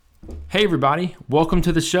Hey everybody, welcome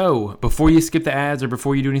to the show. Before you skip the ads or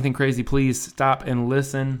before you do anything crazy, please stop and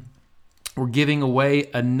listen. We're giving away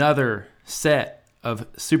another set of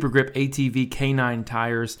Super Grip ATV K9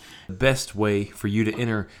 tires. The best way for you to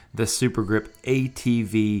enter the Super Grip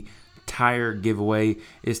ATV tire giveaway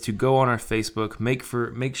is to go on our Facebook,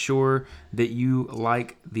 make sure that you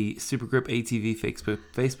like the Super Grip ATV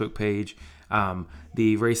Facebook page,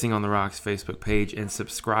 the Racing on the Rocks Facebook page, and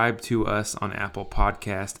subscribe to us on Apple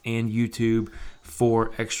Podcast and YouTube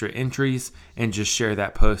for extra entries, and just share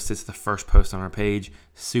that post. It's the first post on our page.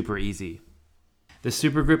 Super easy. The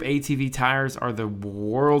Super Grip ATV tires are the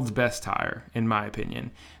world's best tire, in my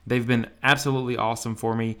opinion. They've been absolutely awesome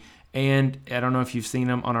for me, and I don't know if you've seen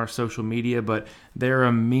them on our social media, but they're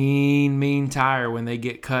a mean tire when they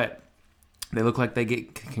get cut. They look like they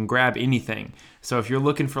can grab anything. So if you're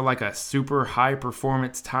looking for like a super high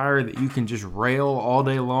performance tire that you can just rail all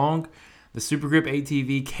day long, the Super Grip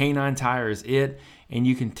ATV K9 tire is it, and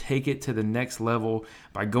you can take it to the next level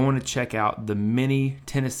by going to check out the mini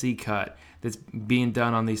Tennessee cut that's being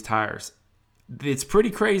done on these tires. It's pretty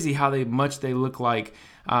crazy how much they look like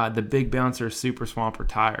the Big Bouncer Super Swamper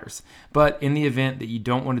tires. But in the event that you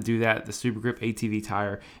don't want to do that, the Super Grip ATV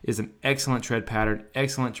tire is an excellent tread pattern,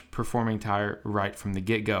 excellent performing tire right from the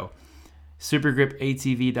get-go.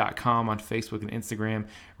 SuperGripATV.com on Facebook and Instagram.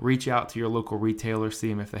 Reach out to your local retailer, see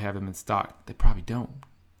them if they have them in stock. They probably don't,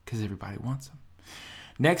 because everybody wants them.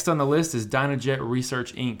 Next on the list is DynoJet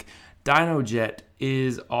Research Inc. DynoJet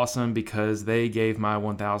is awesome because they gave my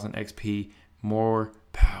 1000 XP more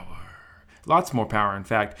power. Lots more power, in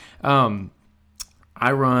fact.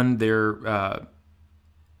 I run their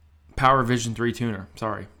Power Vision 3 tuner.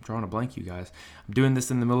 Sorry, I'm drawing a blank, you guys. I'm doing this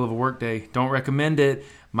in the middle of a work day. Don't recommend it.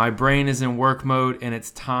 My brain is in work mode, and it's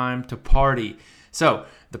time to party. So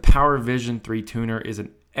the Power Vision 3 tuner is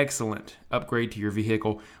an excellent upgrade to your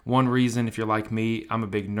vehicle. One reason, if you're like me, I'm a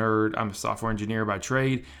big nerd. I'm a software engineer by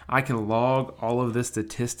trade. I can log all of the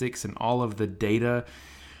statistics and all of the data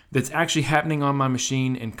that's actually happening on my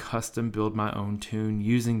machine and custom build my own tune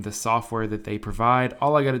using the software that they provide.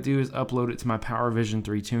 All I got to do is upload it to my Power Vision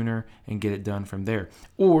 3 tuner and get it done from there.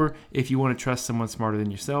 Or if you want to trust someone smarter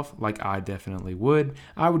than yourself, like I definitely would,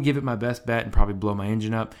 I would give it my best bet and probably blow my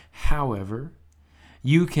engine up. However,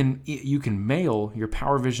 you can mail your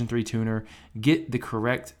Power Vision 3 tuner, get the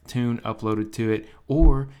correct tune uploaded to it,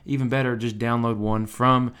 or even better, just download one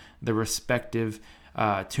from the respective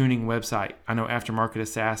tuning website. I know Aftermarket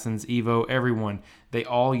Assassins, Evo, everyone, they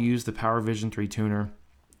all use the Power Vision 3 tuner.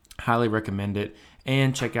 Highly recommend it.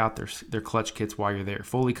 And check out their clutch kits while you're there.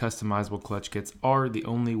 Fully customizable clutch kits are the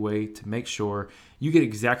only way to make sure you get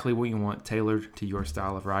exactly what you want tailored to your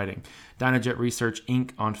style of riding. DynoJet Research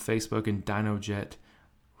Inc. on Facebook and DynoJet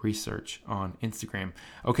Research on Instagram.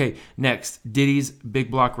 Okay, next, Diddy's Big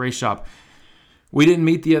Block Race Shop. We didn't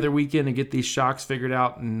meet the other weekend and get these shocks figured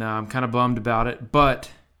out, and I'm kind of bummed about it, but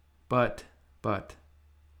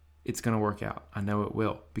it's going to work out. I know it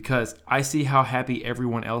will, because I see how happy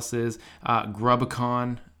everyone else is.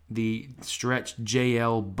 Grubicon, the Stretch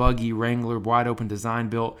JL Buggy Wrangler wide open design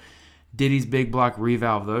built. Diddy's Big Block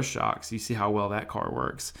revalve those shocks. You see how well that car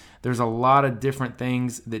works. There's a lot of different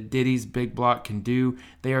things that Diddy's Big Block can do.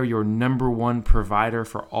 They are your number one provider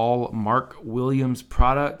for all Mark Williams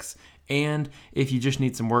products. And if you just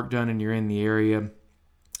need some work done and you're in the area,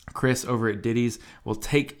 Chris over at Diddy's will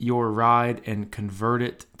take your ride and convert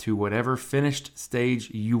it to whatever finished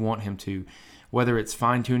stage you want him to. Whether it's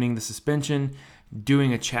fine-tuning the suspension,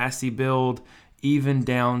 doing a chassis build, even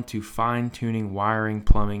down to fine-tuning wiring,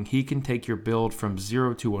 plumbing. He can take your build from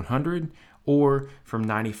 0 to 100 or from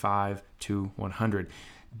 95 to 100.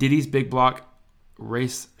 Diddy's Big Block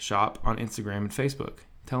Race Shop on Instagram and Facebook.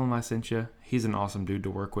 Tell him I sent you. He's an awesome dude to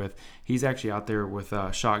work with. He's actually out there with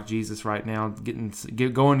Shock Jesus right now,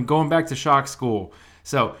 going back to Shock School.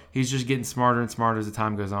 So he's just getting smarter and smarter as the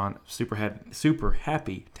time goes on. Super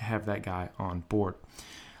happy to have that guy on board.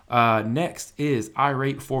 Next is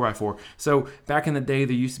iRate 4x4. So back in the day,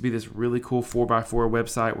 there used to be this really cool 4x4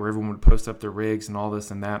 website where everyone would post up their rigs and all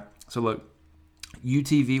this and that. So look,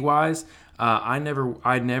 UTV wise, I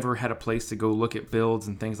never had a place to go look at builds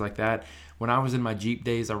and things like that. When I was in my Jeep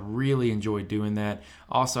days, I really enjoyed doing that.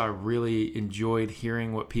 Also, I really enjoyed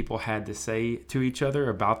hearing what people had to say to each other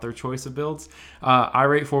about their choice of builds.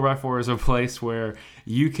 iRate 4x4 is a place where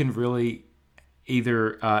you can really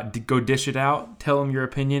either go dish it out, tell them your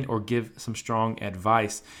opinion, or give some strong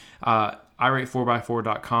advice.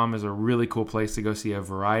 iRate4x4.com is a really cool place to go see a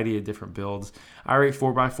variety of different builds. iRate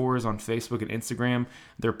 4x4 is on Facebook and Instagram.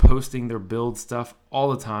 They're posting their build stuff all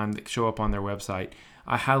the time that show up on their website.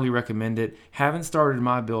 I highly recommend it. Haven't started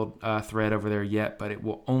my build thread over there yet, but it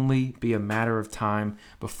will only be a matter of time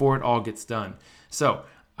before it all gets done. So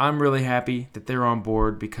I'm really happy that they're on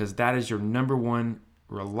board, because that is your number one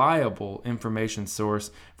reliable information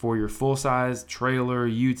source for your full-size trailer,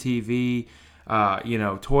 UTV,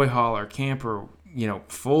 toy hauler, camper,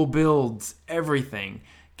 full builds. Everything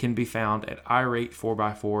can be found at iRate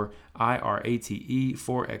 4x4, IRATE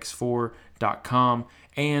 4x4.com.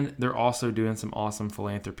 And they're also doing some awesome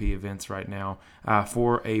philanthropy events right now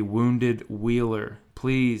for a wounded wheeler.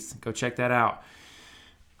 Please go check that out.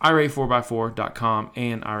 iRate4x4.com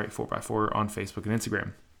and iRate4x4 on Facebook and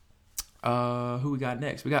Instagram. Who we got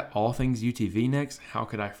next? We got All Things UTV next. How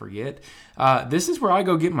could I forget? This is where I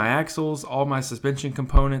go get my axles, all my suspension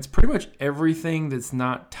components, pretty much everything that's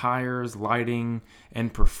not tires, lighting,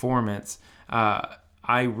 and performance.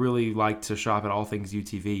 I really like to shop at All Things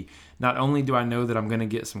UTV. Not only do I know that I'm going to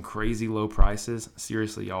get some crazy low prices,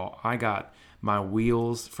 seriously, y'all, I got my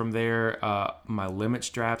wheels from there, my limit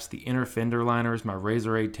straps, the inner fender liners, my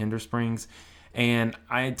Razor 8 tender springs. And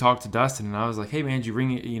I had talked to Dustin, and I was like, hey, man, did you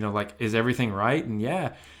bring it? Is everything right? And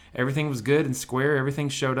yeah, everything was good and square. Everything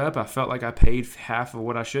showed up. I felt like I paid half of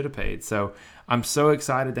what I should have paid. So I'm so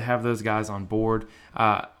excited to have those guys on board.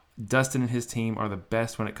 Dustin and his team are the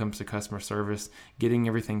best when it comes to customer service, getting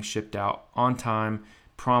everything shipped out on time,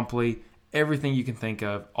 promptly, everything you can think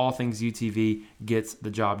of. All Things UTV gets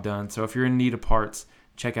the job done. So if you're in need of parts,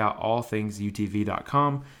 check out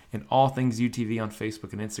allthingsutv.com and All Things UTV on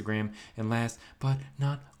Facebook and Instagram. And last but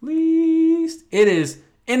not least, it is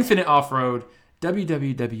Infinite Off-Road,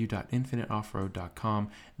 www.infiniteoffroad.com,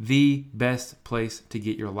 the best place to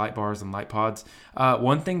get your light bars and light pods.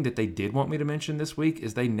 One thing that they did want me to mention this week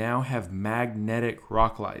is they now have magnetic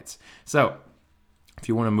rock lights. So if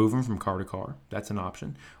you want to move them from car to car, that's an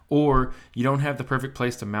option. Or you don't have the perfect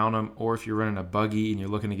place to mount them, or if you're running a buggy and you're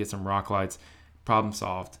looking to get some rock lights, problem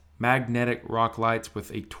solved. Magnetic rock lights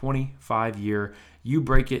with a 25-year, you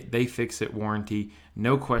break it, they fix it warranty,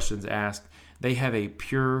 no questions asked. They have a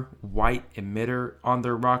pure white emitter on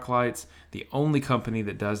their rock lights, the only company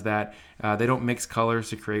that does that. They don't mix colors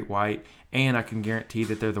to create white, and I can guarantee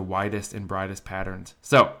that they're the whitest and brightest patterns.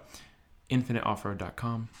 So,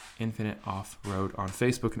 InfiniteOffRoad.com, Infinite Off-Road on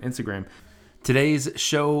Facebook and Instagram. Today's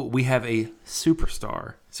show, we have a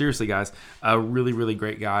superstar. Seriously, guys, a really, really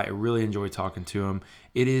great guy. I really enjoy talking to him.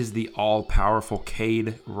 It is the all-powerful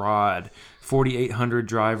Cade Rod, 4800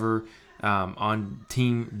 driver on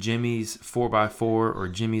Team Jimmy's 4x4 or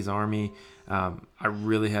Jimmy's Army. I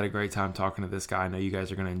really had a great time talking to this guy. I know you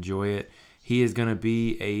guys are going to enjoy it. He is going to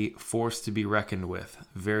be a force to be reckoned with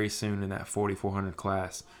very soon in that 4400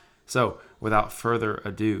 class. So, without further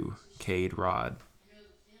ado, Cade Rod.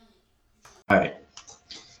 All right.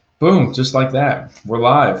 Boom, just like that. We're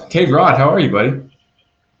live. Cade Rod, how are you, buddy?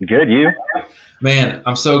 Good, you? Man,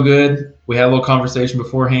 I'm so good. We had a little conversation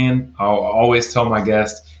beforehand. I'll always tell my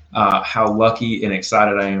guests how lucky and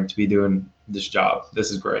excited I am to be doing this job.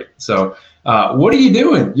 This is great. So, what are you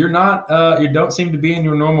doing? You're not. You don't seem to be in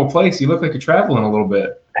your normal place. You look like you're traveling a little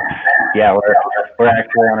bit. Yeah, we're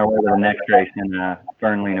actually on our way to the next race in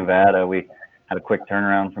Fernley, Nevada. We had a quick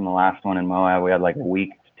turnaround from the last one in Moab. We had like a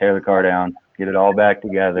week to tear the car down, get it all back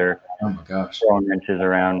together. Oh my gosh! Throwing wrenches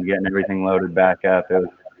around, getting everything loaded back up. It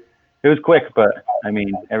was quick, but I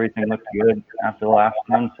mean everything looked good after the last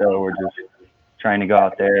one. So we're just trying to go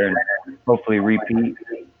out there and hopefully repeat,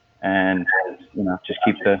 and just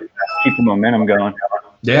keep the momentum going.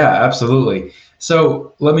 Yeah, absolutely.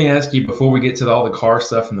 So let me ask you, before we get to all the car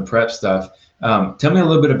stuff and the prep stuff, tell me a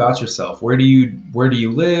little bit about yourself. Where do you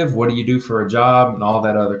live? What do you do for a job, and all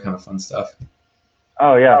that other kind of fun stuff?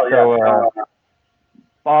 Oh yeah, so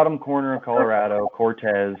bottom corner of Colorado,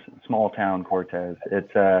 Cortez, small town Cortez.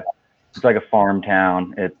 It's like a farm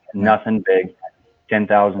town. It's nothing big,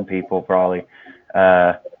 10,000 people probably.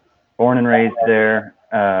 Born and raised there.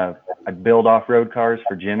 I build off-road cars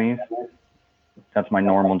for Jimmy's. That's my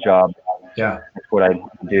normal job. Yeah. That's what I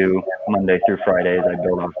do Monday through Fridays. I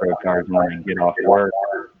build off-road cars and then I get off work.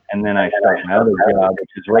 And then I start my other job, which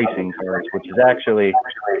is racing cars, which is actually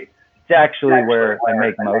where I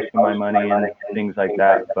make most of my money and things like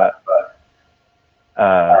that. But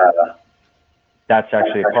that's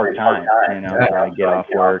actually a part-time, so I get off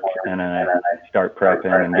work and then I start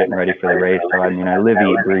prepping and getting ready for the race. So I live,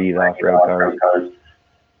 eat, breathe off-road cars.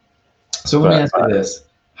 So let me ask you this.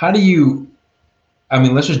 How do you,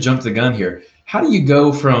 let's just jump the gun here. How do you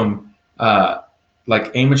go from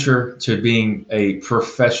like amateur to being a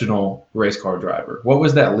professional race car driver? What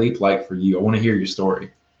was that leap like for you? I want to hear your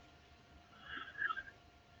story.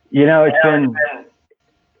 It's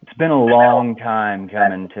been a long time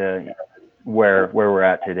coming to where we're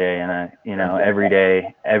at today. And you know, every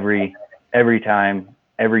day, every time,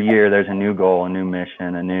 every year, there's a new goal, a new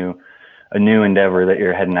mission, a new endeavor that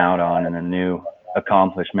you're heading out on, and a new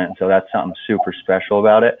accomplishment. So that's something super special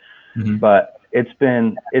about it. Mm-hmm. But it's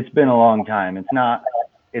been a long time.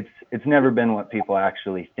 It's never been what people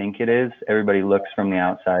actually think it is. Everybody looks from the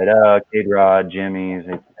outside. Oh, K-Rod, Jimmy's,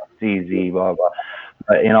 it's easy, blah blah.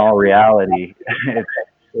 But in all reality,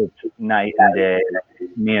 it's night and day.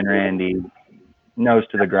 Me and Randy, nose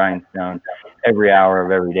to the grindstone, every hour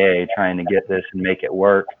of every day, trying to get this and make it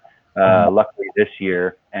work. Luckily, this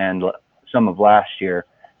year and some of last year,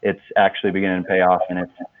 it's actually beginning to pay off, and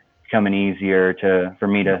it's becoming easier for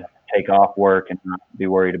me to take off work and not be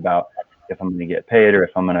worried about if I'm going to get paid or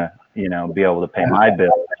if I'm going to, you know, be able to pay my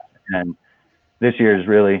bills. And this year has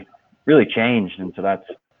really, really changed, and so that's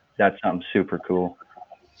something super cool.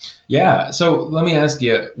 Yeah. So let me ask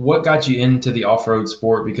you, what got you into the off-road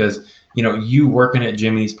sport? Because, you know, you working at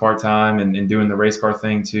Jimmy's part-time and doing the race car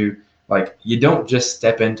thing too, like you don't just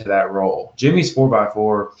step into that role. Jimmy's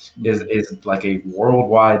 4x4 is like a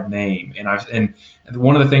worldwide name. And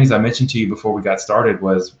one of the things I mentioned to you before we got started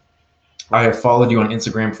was I have followed you on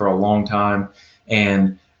Instagram for a long time,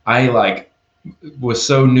 and I was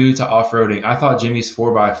so new to off-roading. I thought Jimmy's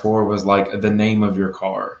 4x4 was like the name of your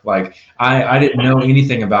car. Like I didn't know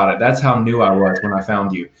anything about it. That's how new I was when I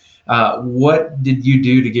found you. What did you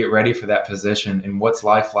do to get ready for that position, and what's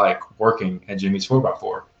life like working at Jimmy's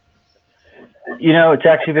 4x4? You know, it's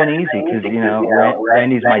actually been easy because, you know,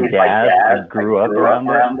 Randy's my dad. I grew up around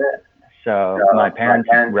it. So my parents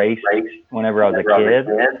raced whenever I was a kid.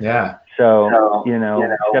 Yeah. So, you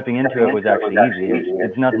know, stepping into it was actually easy.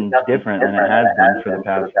 It's nothing different than it has been for the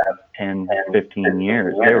past 10, 15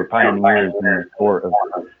 years. They were pioneers in the sport of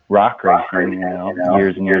rock racing, you know,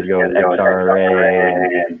 years and years ago with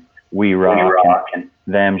XRA and We Rock and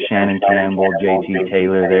them, Shannon Campbell, JT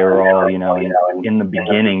Taylor. They were all, you know, in the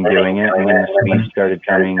beginning doing it. And then the speed started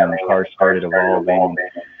coming and the cars started evolving.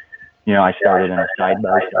 You know, I started in a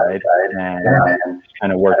side-by-side and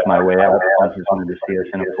kind of worked my way up. Sponsors wanted to see us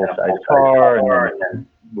in a full-size car, and then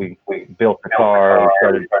we built the car. We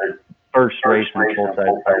started first race in a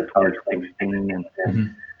full-size car in 2016, and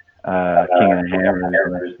King of the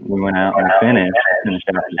Hammers. We went out and finished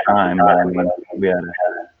after time, but I mean, we had a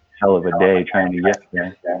hell of a day trying to get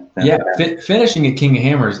there. Yeah, finishing at King of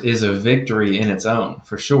Hammers is a victory in its own,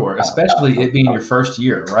 for sure, especially it being your first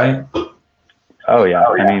year, right? Oh, yeah.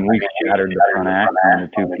 I mean, we shattered the front axle into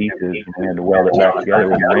two pieces, and we had to weld it back together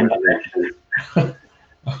with wrenches.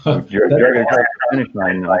 You're finish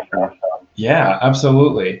line now. Yeah,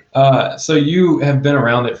 absolutely. So you have been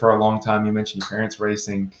around it for a long time. You mentioned your parents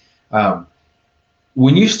racing.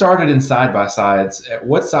 When you started in side-by-sides,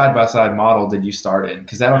 what side-by-side model did you start in?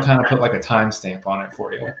 Because that'll kind of put like a timestamp on it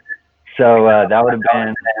for you. So that would have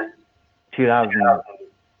been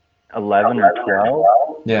 2011 or 12.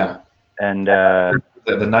 Yeah. And the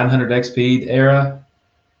 900 XP era.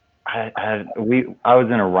 I was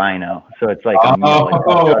in a Rhino, so it's like I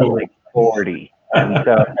was like 40, and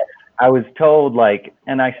so I was told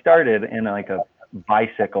and I started in like a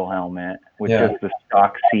bicycle helmet with just the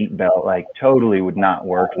stock seat belt, like totally would not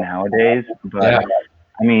work nowadays. But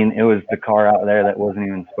I mean, it was the car out there that wasn't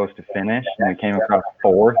even supposed to finish, and we came across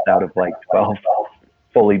fourth out of like 12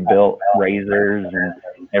 fully built razors and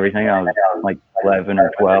everything. I was like 11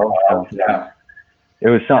 or 12, so it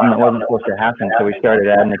was something that wasn't supposed to happen. So we started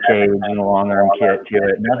adding a cage and a long arm kit to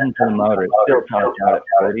it. Nothing to the motor. It still topped out at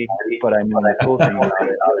 40, but I mean the cool thing about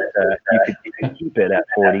it is you could keep it at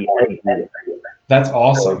 40. That's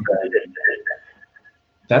awesome.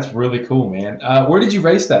 That's really cool, man. Where did you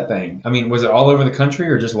race that thing? I mean, was it all over the country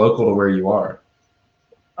or just local to where you are?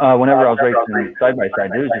 Whenever I was racing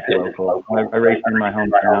side-by-side, it was just local. I raced in my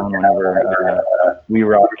hometown whenever We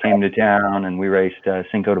Rock came to town, and we raced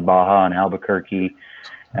Cinco de Baja in Albuquerque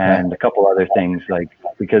and a couple other things,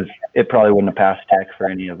 because it probably wouldn't have passed tech for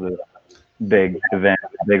any of the big events,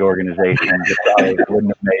 big organizations. It probably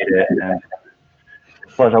wouldn't have made it. And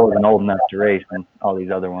plus, I wasn't old enough to race in all these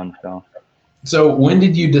other ones. So when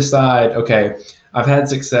did you decide, okay, I've had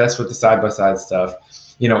success with the side-by-side stuff.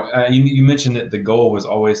 You know, you mentioned that the goal was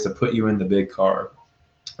always to put you in the big car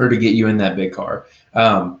or to get you in that big car.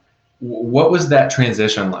 What was that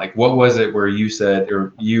transition like? What was it where you said,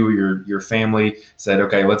 or you or your family said,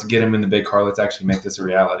 okay, let's get him in the big car. Let's actually make this a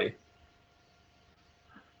reality.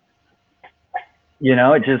 You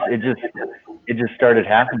know, it just started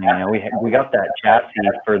happening. You know, we got that chassis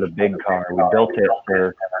for the big car. We built it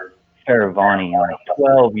for Faravani like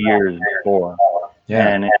 12 years before. Yeah.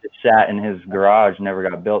 And it sat in his garage, never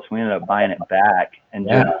got built. So we ended up buying it back and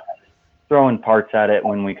just throwing parts at it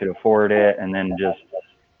when we could afford it, and then just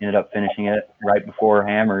ended up finishing it right before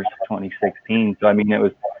Hammers 2016. So I mean, it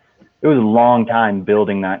was a long time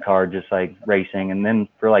building that car, just like racing. And then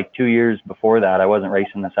for like 2 years before that, I wasn't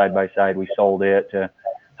racing the side by side. We sold it to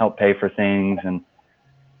help pay for things, and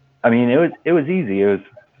I mean, it was easy.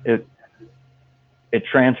 It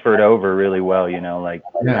transferred over really well, you know, like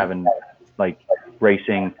having like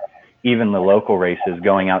racing, even the local races,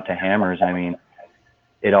 going out to Hammers. I mean,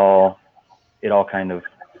 it all kind of,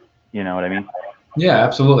 you know what I mean? Yeah,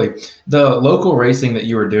 absolutely. The local racing that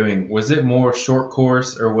you were doing, was it more short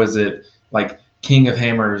course, or was it like King of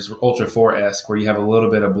Hammers Ultra 4-esque, where you have a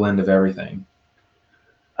little bit of blend of everything?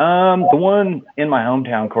 The one in my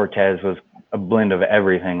hometown, Cortez, was a blend of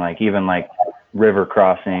everything, like even like river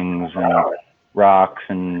crossings and rocks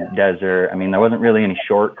and desert. I mean, there wasn't really any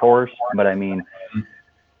short course, but I mean,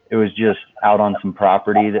 it was just out on some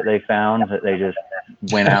property that they found that they just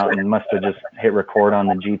went out and must have just hit record on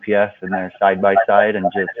the GPS in their side by side and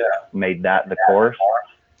just made that the course.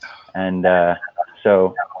 And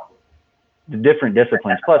so the different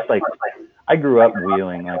disciplines, plus like I grew up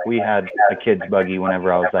wheeling. Like we had a kid's buggy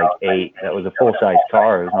whenever I was like 8. That was a full size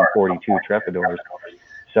car. It was on 42 Trepidors.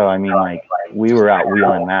 So I mean, like we were out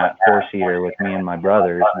wheeling that 4-seater with me and my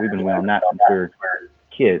brothers. We've been wheeling that since we were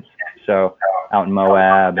kids. So out in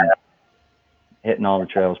Moab and hitting all the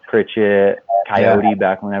trails, Pritchett, Coyote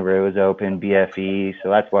back whenever it was open, BFE. So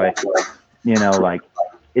that's why, you know, like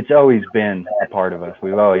it's always been a part of us.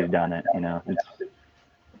 We've always done it, you know.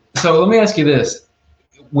 So let me ask you this.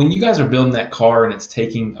 When you guys are building that car and it's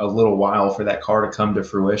taking a little while for that car to come to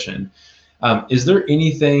fruition, is there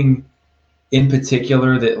anything in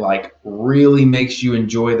particular that like really makes you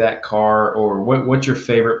enjoy that car, or what's your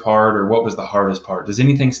favorite part, or what was the hardest part? Does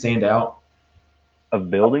anything stand out? Of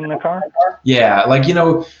building the car? Yeah, like, you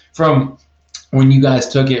know, from when you guys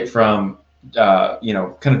took it from, you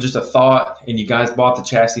know, kind of just a thought, and you guys bought the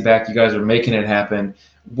chassis back, you guys are making it happen.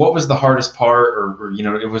 What was the hardest part, or you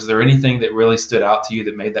know, was there anything that really stood out to you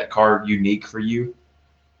that made that car unique for you?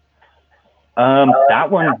 That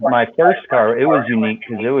one, my first car, it was unique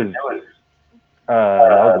because it was, that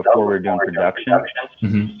was before we were doing production.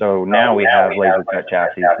 Mm-hmm. So now we have laser cut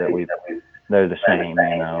chassis that they're the same,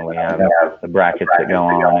 you know. We have the brackets that go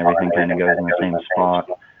on, everything kind of goes in the same spot.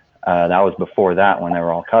 That was before that, when they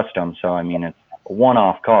were all custom. So I mean, it's a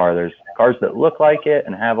one-off car. There's cars that look like it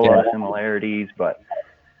and have a lot of similarities, but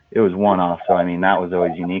it was one-off. So I mean, that was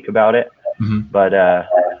always unique about it. Mm-hmm. But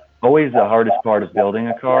always the hardest part of building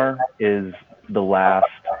a car is the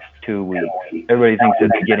last 2 weeks. Everybody thinks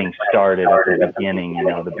it's getting started at the beginning, you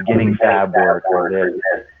know, the beginning fab work or this.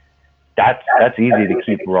 That's easy to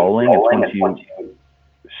keep rolling. It's once you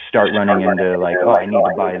start running into like, oh, I need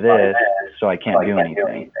to buy this, so I can't do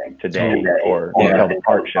anything today, or until the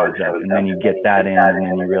part shows up, and then you get that in, and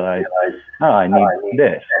then you realize, oh, I need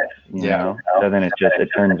this, you know. So then it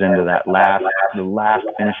turns into the last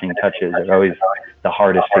finishing touches are always the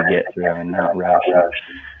hardest to get through and not rush.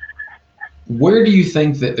 Where do you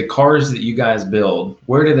think that the cars that you guys build,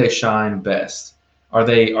 where do they shine best? Are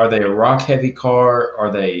they a rock heavy car? Are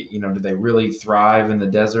they, you know, do they really thrive in the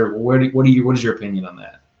desert? What is your opinion on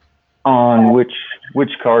that? On which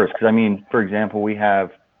cars? Because I mean, for example, we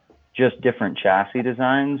have just different chassis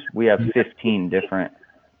designs. We have 15 different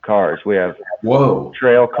cars. We have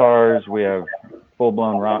trail cars. We have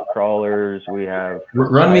full-blown rock crawlers. We have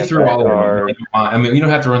run me through all of them. I mean, you don't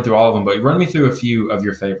have to run through all of them, but run me through a few of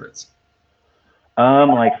your favorites.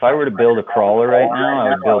 Like if I were to build a crawler right now, I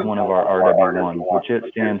would build one of our RW1s, which it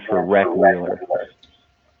stands for Wreck Wheeler.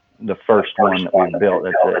 The first one that we built.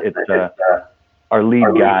 It's our lead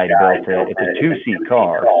guy built it. It's a 2-seat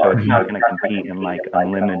car, so it's not going to compete in like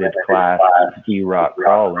unlimited class D-Rock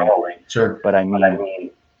crawling. Sure. But I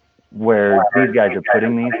mean, where these guys are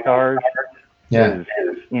putting these cars is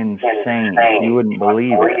insane. You wouldn't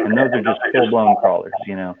believe it. And those are just full-blown crawlers,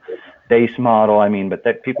 you know. Base model, I mean, but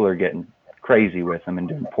people are getting crazy with them and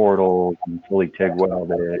doing portals and fully TIG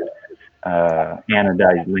welded,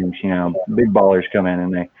 anodized links, you know. Big ballers come in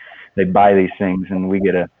and they buy these things, and we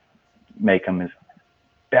get to make them as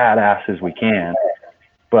badass as we can.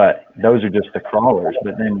 But those are just the crawlers.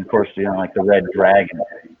 But then, of course, you know, like the Red Dragon.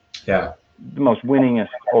 Yeah. The most winningest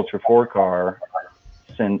Ultra 4 car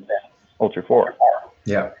since Ultra 4.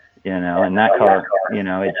 Yeah. You know, and that car, you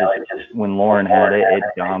know, it just, when Lauren had it, it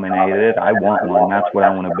dominated. I want one. That's what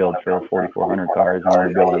I want to build for a 4400 car, is I want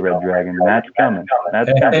to build a Red Dragon. And that's coming.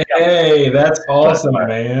 That's coming. Hey, that's awesome,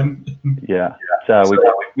 man. Yeah. So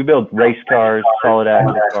we build race cars, solid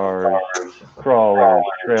axle cars, crawlers,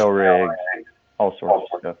 trail rigs, all sorts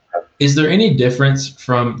of stuff. Is there any difference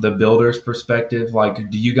from the builder's perspective? Like,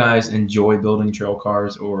 do you guys enjoy building trail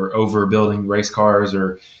cars or over building race cars,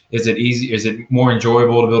 or is it easy? Is it more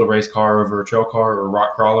enjoyable to build a race car over a trail car or a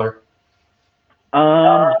rock crawler?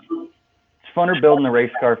 It's funner building a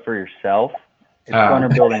race car for yourself. It's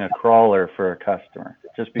funner building a crawler for a customer.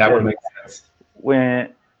 Just because that would make sense. When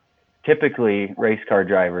typically race car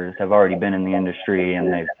drivers have already been in the industry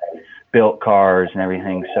and they've built cars and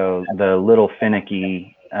everything, so the little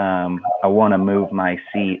finicky, I want to move my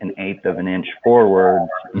seat 1/8 of an inch forward,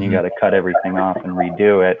 and you got to cut everything off and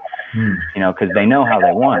redo it, you know, because they know how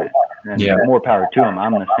they want it. And more power to them.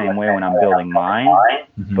 I'm the same way when I'm building mine,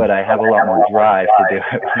 but I have a lot more drive to do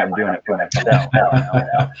it when I'm doing it for myself.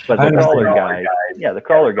 But the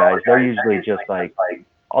crawler guys, they're usually just like,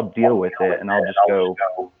 I'll deal with it and I'll just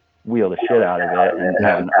go wheel the shit out of it and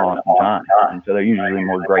have an awesome time. And so they're usually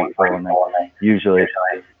more grateful, and they usually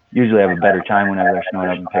have a better time whenever they're showing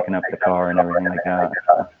up and picking up the car and everything like that.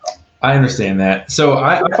 I understand that. So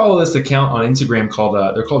I follow this account on Instagram called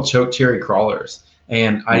they're called Choke Cherry Crawlers,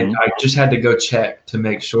 and I just had to go check to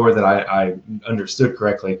make sure that I understood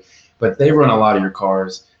correctly. But they run a lot of your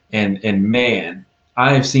cars, and man,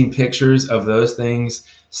 I have seen pictures of those things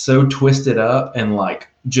so twisted up and like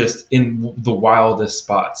just in the wildest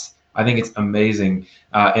spots. I think it's amazing,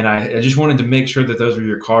 and I just wanted to make sure that those were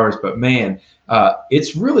your cars. But man,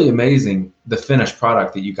 it's really amazing the finished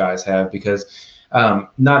product that you guys have, because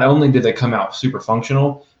not only do they come out super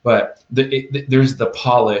functional, but there's the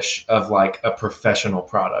polish of like a professional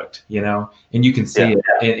product, you know, and you can see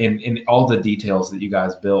it in all the details that you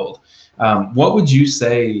guys build. What would you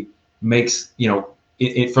say makes, you know,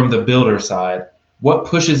 it from the builder side, what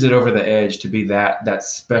pushes it over the edge to be that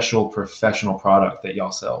special professional product that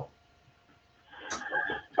y'all sell?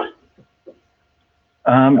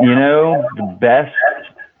 You know,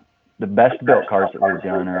 the best built cars that we've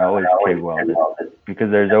done are always TIG welded, because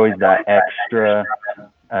there's always that extra,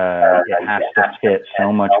 it has to fit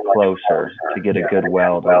so much closer to get a good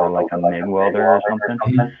weld over like a MIG welder or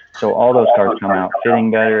something. So all those cars come out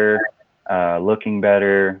fitting better, looking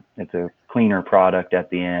better. It's a cleaner product at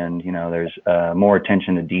the end. You know, there's more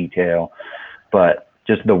attention to detail, but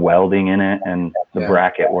just the welding in it and the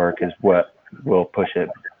bracket work is what will push it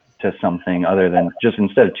to something other than just,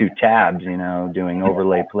 instead of 2 tabs, you know, doing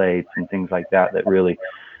overlay plates and things like that that really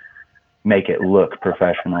make it look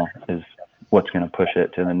professional is what's going to push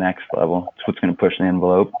it to the next level. It's what's going to push the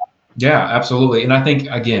envelope. Yeah, absolutely. And I think,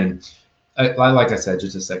 again, like I said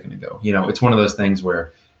just a second ago, you know, it's one of those things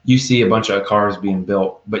where you see a bunch of cars being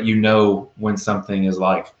built, but you know when something is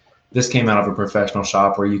like, this came out of a professional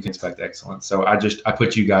shop where you can expect excellence. So I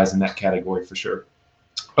put you guys in that category for sure.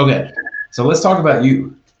 Okay, so let's talk about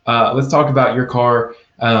you. Let's talk about your car.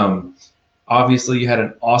 Obviously, you had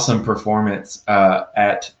an awesome performance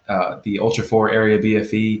at the Ultra 4 Area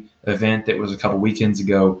BFE event that was a couple weekends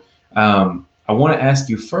ago. I want to ask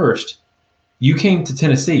you first, you came to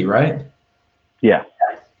Tennessee, right? Yeah.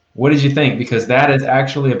 What did you think? Because that is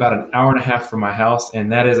actually about an hour and a half from my house,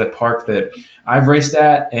 and that is a park that I've raced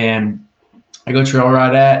at and I go trail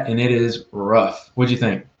ride at, and it is rough. What did you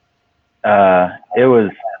think? It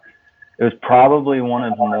was probably one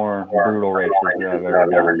of the more brutal races that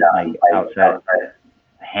I've ever done, like outside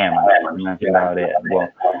Hammond, and that's about it.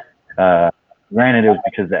 Well, granted, it was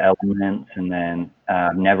because of the elements, and then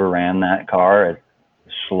never ran that car as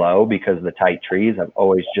slow because of the tight trees. I've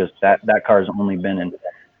always just, that car's only been in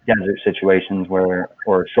desert situations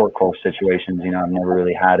or short course situations. You know, I've never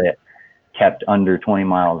really had it kept under 20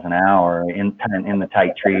 miles an hour in the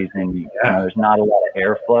tight trees, and you know, there's not a lot of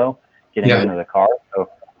airflow getting into the car. So,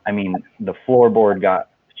 I mean, the floorboard got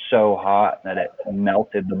so hot that it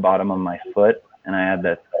melted the bottom of my foot, and I had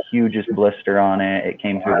the hugest blister on it. It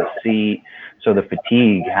came through the seat. So the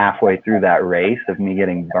fatigue halfway through that race of me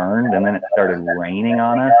getting burned, and then it started raining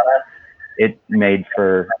on us, it made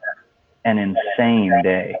for an insane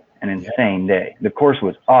day. The course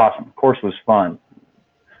was awesome. The course was fun,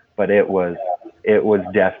 but it was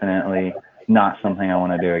definitely not something I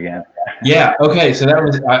want to do again. Yeah. Okay. So that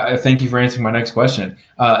was, I thank you for answering my next question.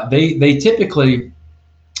 They typically,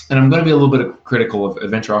 and I'm going to be a little bit critical of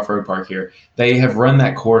Adventure Off-Road Park here. They have run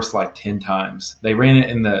that course like 10 times. They ran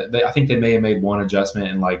it I think they may have made one adjustment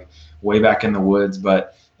in like way back in the woods,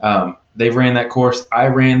 but they ran that course. I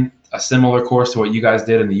ran a similar course to what you guys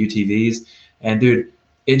did in the UTVs, and dude,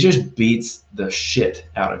 it just beats the shit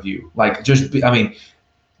out of you. Like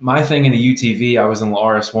my thing in the UTV, I was in the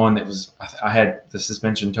RS1 I had the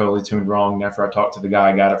suspension totally tuned wrong. After I talked to the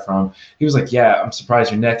guy I got it from, he was like, yeah, I'm surprised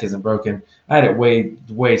your neck isn't broken. I had it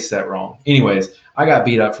way set wrong. Anyways, I got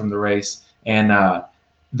beat up from the race, and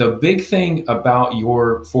the big thing about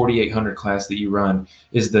your 4800 class that you run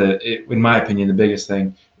is in my opinion, the biggest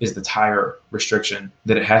thing is the tire restriction,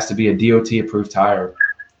 that it has to be a DOT approved tire.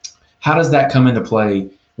 How does that come into play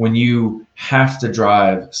when you have to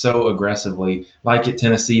drive so aggressively, like at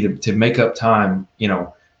Tennessee, to make up time,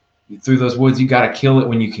 through those woods? You got to kill it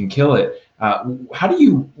when you can kill it. How do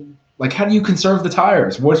you conserve the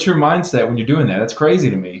tires? What's your mindset when you're doing that? That's crazy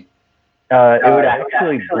to me. It would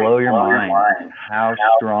actually blow your mind how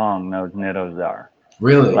strong those Nittos are.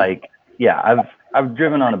 Really? Like, yeah, I've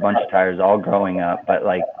driven on a bunch of tires all growing up, but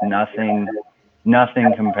like nothing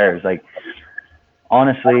compares. Like,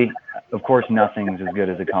 honestly, of course, nothing's as good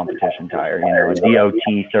as a competition tire. A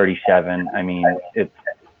DOT 37. I mean,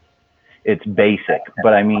 it's basic,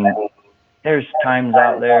 but I mean, there's times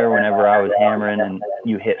out there whenever I was hammering and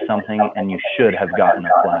you hit something and you should have gotten a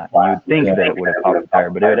flat. And you'd think that it would have popped the tire,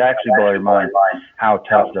 but it would actually blow your mind how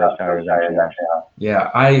tough those tires actually are.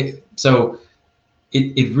 Yeah, so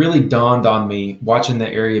it really dawned on me watching the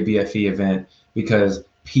area BFE event, because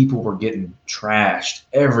people were getting trashed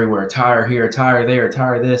everywhere. Tire here, tire there,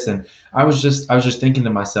 tire this. And I was just thinking to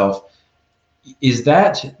myself,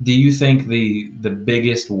 do you think the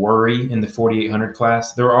biggest worry in the 4800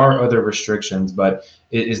 class? There are other restrictions, but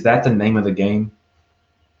is that the name of the game?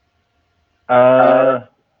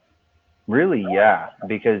 Really, yeah,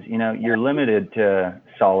 because you're limited to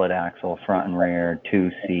solid axle, front and rear,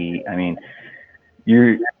 2-seat. I mean,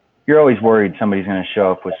 you're always worried somebody's going to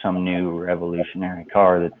show up with some new revolutionary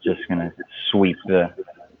car that's just going to sweep the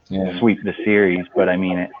series. But I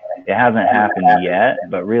mean, it hasn't happened yet,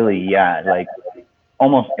 but really, yeah, like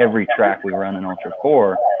almost every track we run in Ultra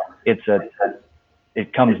 4,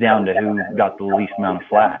 it comes down to who got the least amount of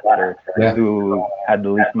flats or who had the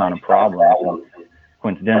least amount of problems. And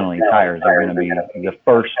coincidentally, tires are going to be the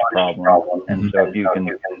first problem. And so if you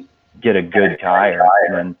can get a good tire,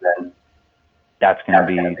 then that's going to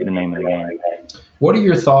be the name of the game. What are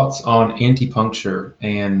your thoughts on anti-puncture?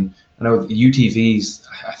 And I know UTVs,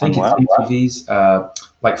 I think it's UTVs,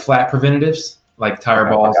 like flat preventatives, like tire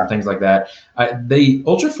balls and things like that.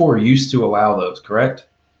 Ultra 4 used to allow those, correct?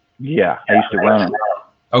 Yeah, I used to run them.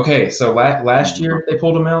 Okay, so last year they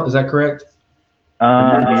pulled them out, is that correct?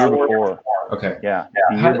 The year before. Okay. Yeah,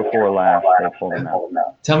 the year before last they pulled them out.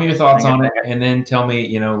 Tell me your thoughts on it, and then tell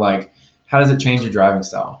me, how does it change your driving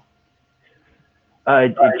style?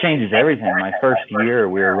 It changes everything. My first year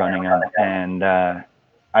we were running them, and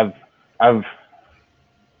I've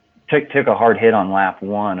took a hard hit on lap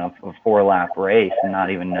 1 of a 4-lap race and not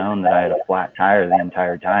even known that I had a flat tire the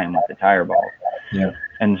entire time with the tire ball. Yeah.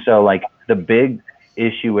 And so like the big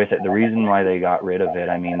issue with it, the reason why they got rid of it,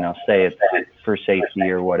 I mean, they'll say it's for safety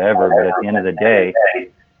or whatever, but at the end of the day,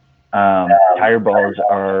 tire balls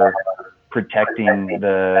are protecting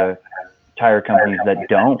the tire companies that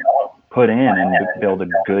don't put in and build a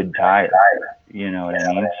good tire. You know what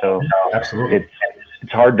I mean? So absolutely,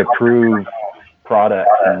 it's hard to prove products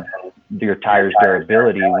and your tire's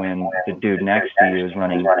durability when the dude next to you is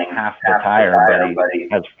running half the tire, but he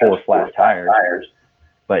has 4 flat tires,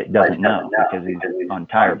 but doesn't know because he's on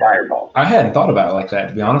tire balls. I hadn't thought about it like that,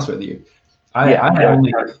 to be honest with you. I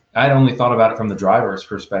had only thought about it from the driver's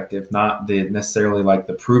perspective, not necessarily like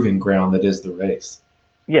the proving ground that is the race.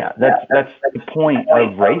 Yeah, that's the point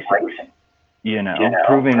of racing.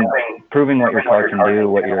 Proving what your car can do,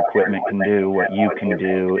 what your equipment can do, what you can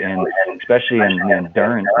do, and especially in the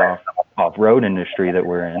endurance off-road industry that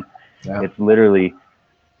we're in, it's literally,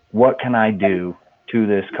 what can I do to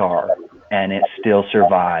this car and it still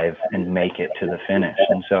survive and make it to the finish?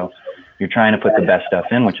 And so you're trying to put the best stuff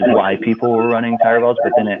in, which is why people were running tire balls,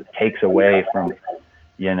 but then it takes away from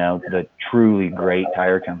the truly great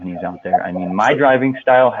tire companies out there. I mean, my driving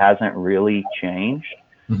style hasn't really changed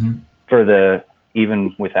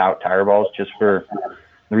even without tire balls, just for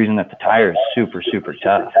the reason that the tire is super, super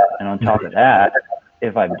tough. And on top of that,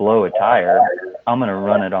 if I blow a tire, I'm going to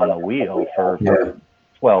run it on the wheel for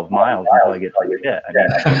 12 miles until I get to the pit. I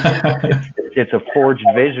mean, it's a forged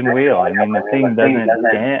vision wheel. I mean, the thing doesn't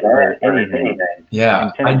dent or anything.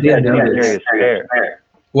 Yeah, I did know this.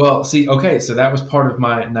 Well, see, okay, so that was part of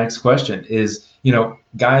my next question is,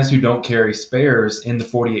 guys who don't carry spares in the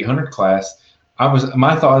 4800 class,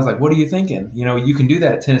 my thought is like, what are you thinking? You can do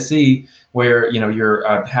that at Tennessee where, you're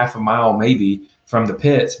a half a mile maybe from the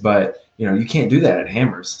pits, but, you can't do that at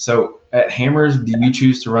Hammers. So at Hammers, do you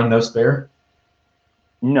choose to run no spare?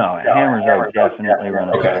 No, at Hammers, I would definitely run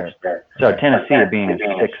a spare. So Tennessee, it being a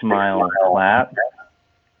 6-mile lap,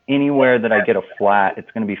 anywhere that I get a flat,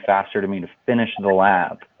 it's going to be faster to me to finish the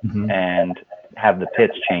lap and have the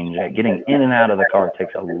pits change. Getting in and out of the car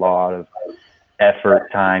takes a lot of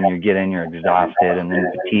effort time. You get in, you're exhausted, and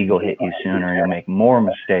then fatigue will hit you sooner. You'll make more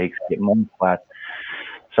mistakes, get more flats.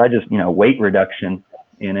 So I just, weight reduction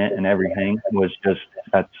in it and everything was just,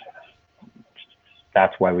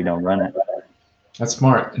 that's why we don't run it. That's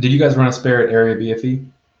smart. Did you guys run a spare at Area BFE?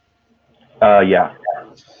 Yeah.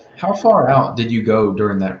 How far out did you go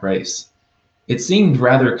during that race? It seemed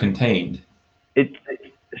rather contained.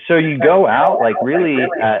 So you go out, like, really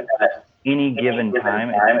at any given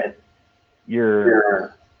time,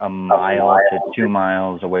 you're a mile to 2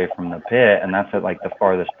 miles away from the pit, and that's at like the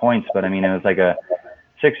farthest points. But I mean, it was like a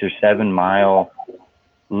 6 or 7 mile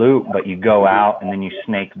loop, but you go out and then you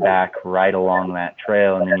snake back right along that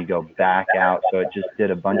trail, and then you go back out. So it just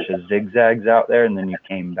did a bunch of zigzags out there, and then you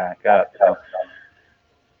came back up. So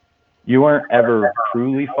you weren't ever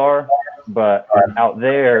truly far, but out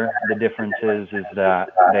there, the difference is that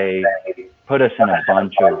they put us in a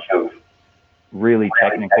bunch of really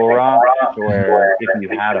technical rocks, where if you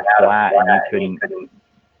had a flat and you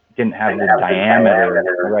didn't have the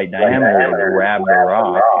right diameter to grab the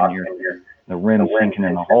rock, and the rim sinking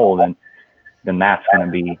in the hole, then that's going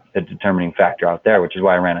to be the determining factor out there, which is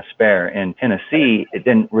why I ran a spare. In Tennessee, it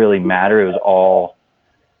didn't really matter. It was all,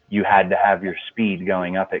 you had to have your speed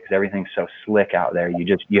going up it, because everything's so slick out there.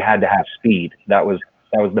 You had to have speed. That was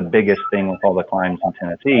the biggest thing with all the climbs in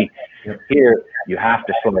Tennessee. Yep. Here, you have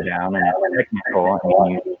to slow down, and it's technical. I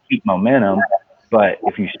mean, you keep momentum, but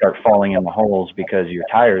if you start falling in the holes because your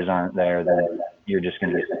tires aren't there, then you're just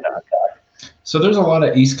going to get stuck. So there's a lot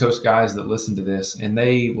of East Coast guys that listen to this, and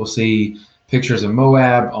they will see pictures of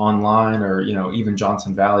Moab online, or even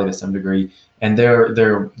Johnson Valley to some degree, and their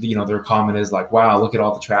comment is like, "Wow, look at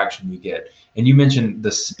all the traction you get." And you mentioned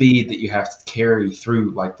the speed that you have to carry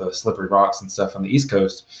through like the slippery rocks and stuff on the East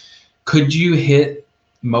Coast. Could you hit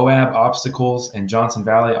Moab obstacles and Johnson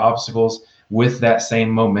Valley obstacles with that same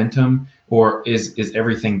momentum, or is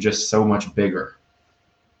everything just so much bigger?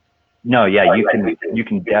 No, yeah, you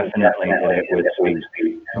can definitely hit it with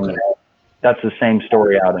speed. Okay. That's the same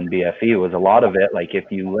story out in BFE. Was a lot of it, like,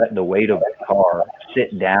 if you let the weight of the car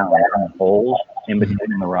sit down on the holes in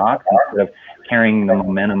between the rocks instead of carrying the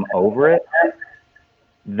momentum over it,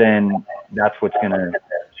 then that's what's going to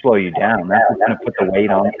slow you down. That's what's going to put the weight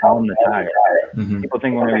on the tire. Mm-hmm. People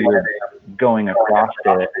think whenever you're going across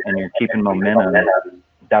it and you're keeping momentum,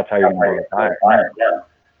 that's how you're going to blow the tire. No.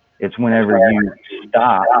 It's whenever you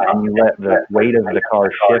stop and you let the weight of the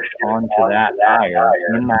car shift onto that tire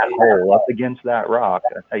in that hole up against that rock.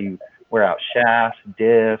 That's how you wear out shafts,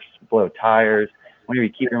 diffs, blow tires. Whenever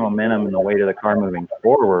you keep your momentum and the weight of the car moving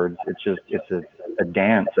forwards, it's a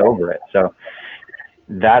dance over it. So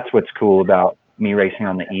that's what's cool about me racing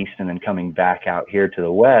on the east and then coming back out here to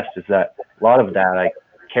the west, is that a lot of that I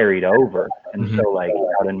carried over. And so, like,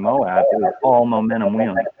 out in Moab, it was all momentum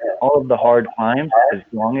wheeling. All of the hard climbs, as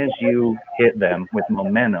long as you hit them with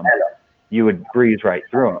momentum, you would breeze right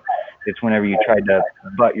through them. It's whenever you tried to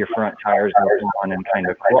butt your front tires on and kind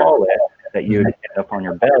of crawl it, that you'd end up on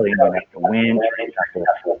your belly and you'd have to winch, you'd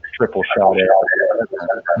have to triple shot it.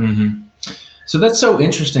 Mm-hmm. So that's so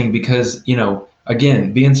interesting because,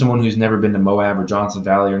 again, being someone who's never been to Moab or Johnson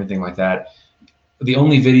Valley or anything like that, the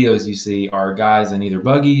only videos you see are guys in either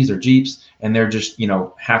buggies or Jeeps, and they're just,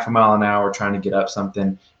 half a mile an hour trying to get up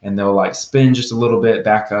something, and they'll like spin just a little bit,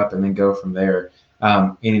 back up, and then go from there.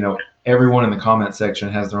 And, everyone in the comment section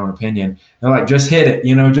has their own opinion. They're like, just hit it,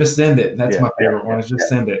 just send it. That's my favorite one, is just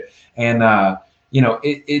send it. And,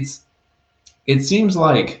 it seems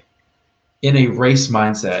like in a race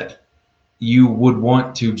mindset, you would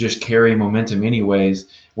want to just carry momentum anyways.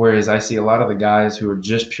 Whereas I see a lot of the guys who are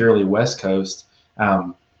just purely West Coast,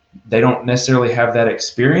 they don't necessarily have that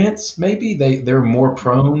experience. Maybe they're more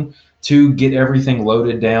prone to get everything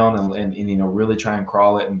loaded down and really try and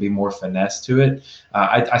crawl it and be more finesse to it.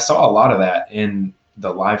 I saw a lot of that in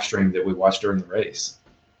the live stream that we watched during the race.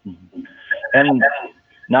 And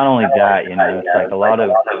not only that, it's like a lot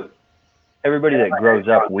of everybody that grows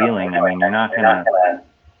up wheeling. I mean, you're not gonna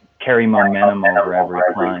carry momentum over every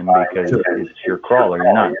climb because it's your crawler.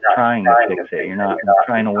 You're not trying to fix it. You're not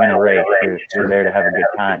trying to win a race. You're there to have a good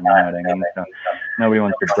time. You know what I mean? So nobody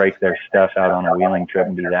wants to break their stuff out on a wheeling trip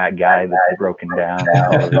and be that guy that's broken down, and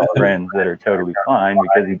all of his friends that are totally fine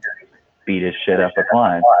because he beat his shit up a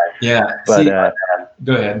climb. Yeah. But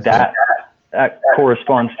go ahead. That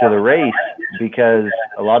corresponds to the race, because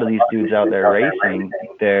a lot of these dudes out there racing,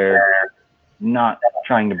 they're not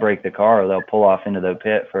trying to break the car. They'll pull off into the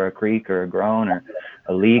pit for a creak or a groan or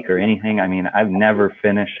a leak or anything. I mean, I've never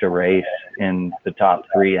finished a race in the top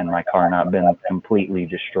 3 and my car not been completely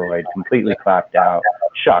destroyed, completely clapped out,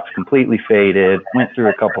 shocks completely faded, went through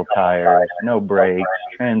a couple tires, no brakes,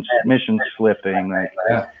 transmission slipping. Like,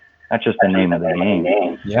 Yeah. that's just the name of the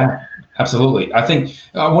game. Yeah, absolutely. I think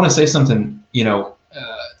I want to say something,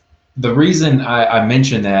 the reason I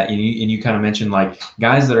mentioned that, and you kind of mentioned like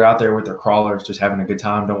guys that are out there with their crawlers just having a good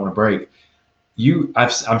time, don't want to break.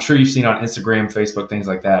 I'm sure you've seen on Instagram, Facebook, things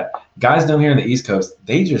like that. Guys down here in the East Coast,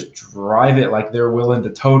 they just drive it like they're willing to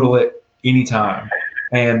total it anytime.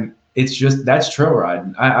 And it's just, that's trail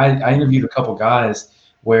riding. I interviewed a couple guys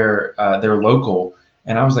where they're local,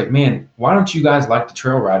 and I was like, man, why don't you guys like to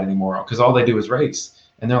trail ride anymore? Because all they do is race.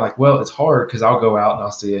 And they're like, well, it's hard because I'll go out and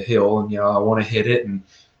I'll see a hill and, I want to hit it. And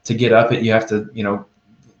to get up it, you have to,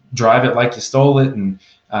 drive it like you stole it. And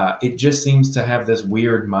it just seems to have this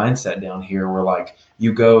weird mindset down here where like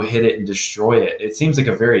you go hit it and destroy it. It seems like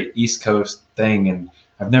a very East Coast thing, and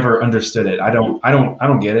I've never understood it. I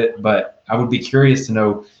don't get it, but I would be curious to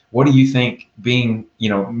know, what do you think, being,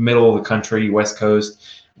 middle of the country, West Coast,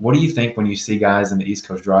 what do you think when you see guys in the East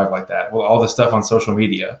Coast drive like that? Well, all the stuff on social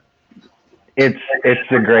media. It's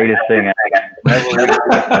the greatest thing.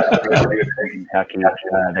 Kentucky,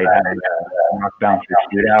 they had a rock bouncer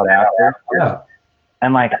shootout after. Yeah.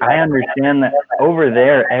 And like, I understand that over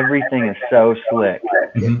there, everything is so slick.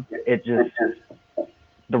 Mm-hmm. It just,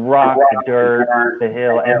 the rock, the dirt, the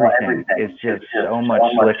hill, everything is just so much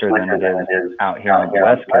slicker than it is out here on the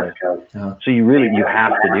West Coast. Yeah. So you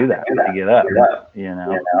have to do that to get up,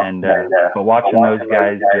 and, but watching those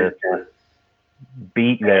guys just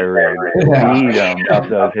beat their rigs, beat them up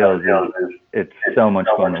those hills, it's so much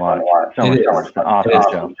fun to watch. So much fun. It's an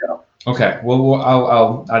awesome show. Okay,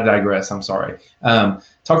 well, I digress. I'm sorry.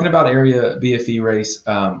 Talking about area BFE race.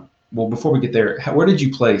 Well, before we get there, where did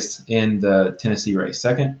you place in the Tennessee race?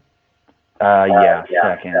 Second? Yeah,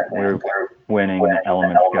 second. We're winning. The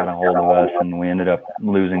Elements got a hold of us, and we ended up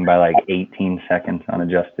losing by like 18 seconds on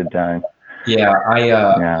adjusted time. Yeah,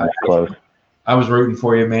 it's close. I was rooting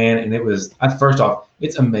for you, man, and it was. First off,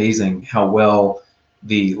 it's amazing how well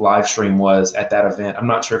the live stream was at that event. I'm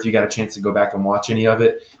not sure if you got a chance to go back and watch any of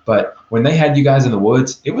it, but when they had you guys in the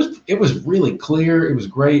woods, it was really clear. It was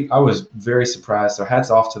great. I was very surprised. So hats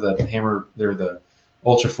off to the Hammer. They're the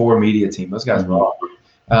Ultra 4 media team. Those guys rock.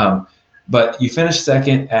 But you finished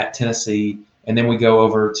second at Tennessee, and then we go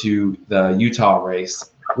over to the Utah race.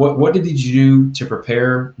 What did you do to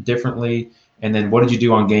prepare differently? And then what did you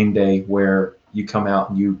do on game day where you come out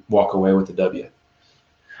and you walk away with the W?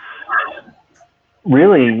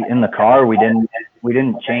 Really, in the car, we didn't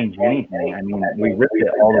change anything. I mean, we ripped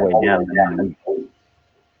it all the way down. I mean,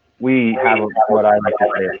 we have what I like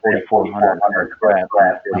to say a 4,400 prep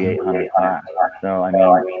and a 4,800 class. So, I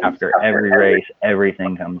mean, after every race,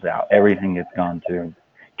 everything comes out. Everything gets gone through.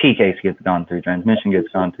 T-case gets gone through. Transmission gets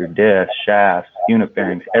gone through. Discs, shafts, unit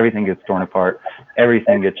bearings. Everything gets torn apart.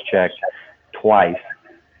 Everything gets checked twice.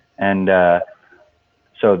 And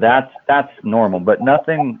so that's normal. But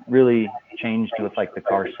nothing really changed with like the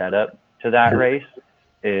car setup to that race,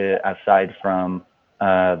 aside from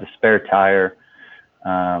the spare tire.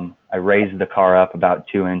 I raised the car up about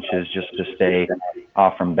 2 inches just to stay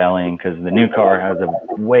off from bellying, because the new car has a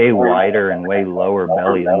way wider and way lower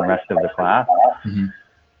belly than the rest of the class.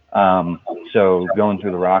 Mm-hmm. So going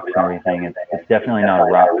through the rocks and everything, it's definitely not a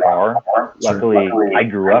rock car. Luckily, I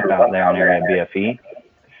grew up out there in area BFE,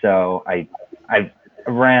 so I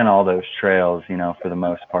ran all those trails, for the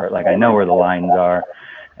most part. Like, I know where the lines are.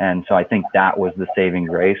 And so I think that was the saving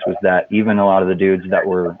grace, was that even a lot of the dudes that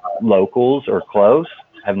were locals or close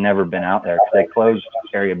have never been out there, because they closed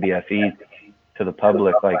area BFE to the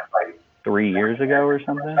public like 3 years ago or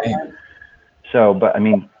something. So, but I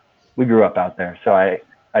mean, we grew up out there. So I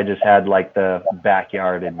just had like the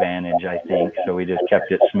backyard advantage, I think. So we just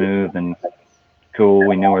kept it smooth and cool.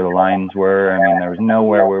 We knew where the lines were. I mean, there was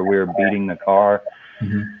nowhere where we were beating the car.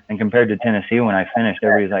 Mm-hmm. And compared to Tennessee, when I finished,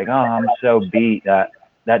 everybody's like, "Oh, I'm so beat. That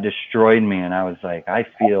destroyed me." And I was like, "I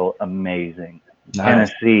feel amazing." Nice.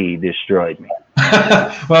 Tennessee destroyed me.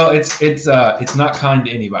 Well, it's not kind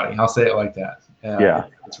to anybody. I'll say it like that. Yeah.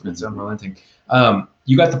 It's unrelenting.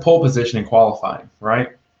 You got the pole position in qualifying,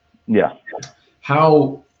 right? Yeah.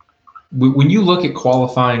 How, when you look at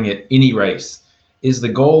qualifying at any race, is the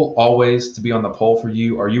goal always to be on the pole for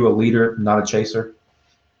you? Are you a leader, not a chaser?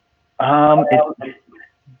 It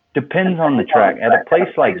depends on the track. At a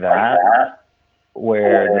place like that,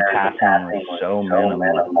 where the passing was so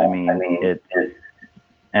minimal, I mean, it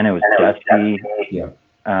was dusty. Yeah.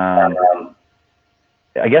 I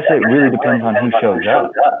guess it really depends on who shows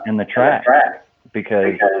up in the track,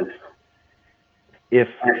 because if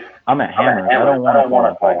I'm at Hammers, I don't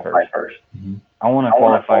want to qualify first. Mhm. I want to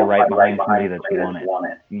qualify right behind somebody that's won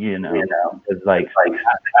it. You know, it's like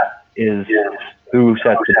is who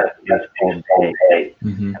sets the pace all day.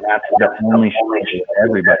 Mhm. And that's the only struggle with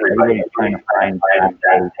everybody. Everybody's trying to find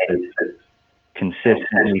that pace that's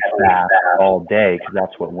consistently fast all day because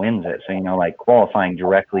that's what wins it. So, you know, like qualifying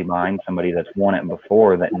directly behind somebody that's won it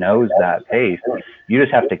before that knows that pace, you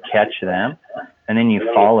just have to catch them and then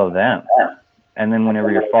you follow them. And then whenever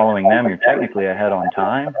you're following them, you're technically ahead on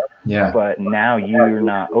time. Yeah. But now you're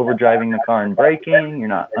not overdriving the car and braking. You're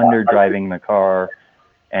not underdriving the car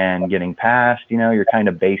and getting past. You know, you're kind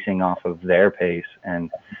of basing off of their pace. And,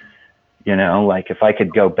 you know, like if I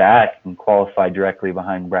could go back and qualify directly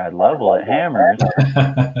behind Brad Lovell at Hammers,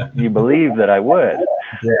 you believe that I would.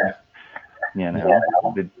 Yeah. You know,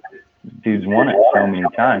 the dude's won it so many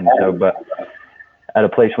times. So, but at a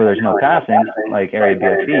place where there's no passing, like Area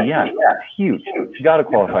BFE, yeah, it's huge. You got to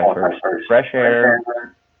qualify first. Fresh air,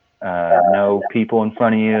 no people in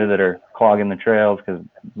front of you that are clogging the trails because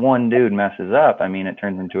one dude messes up. I mean, it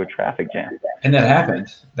turns into a traffic jam. And that happened.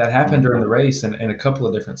 That happened during the race in a couple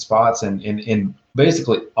of different spots, and in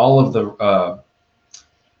basically all of the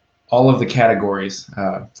categories,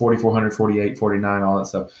 4,400, 48, 49, all that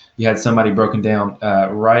stuff. You had somebody broken down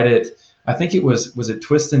right at, I think it was it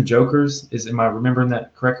Twistin' Jokers? Am I remembering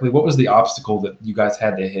that correctly? What was the obstacle that you guys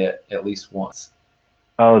had to hit at least once?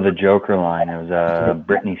 Oh, the Joker line. It was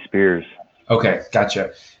Britney Spears. Okay,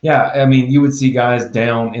 gotcha. Yeah, I mean, you would see guys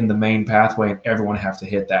down in the main pathway and everyone have to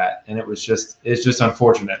hit that. And it's just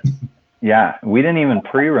unfortunate. Yeah, we didn't even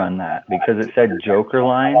pre-run that because it said Joker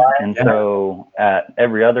line. And so at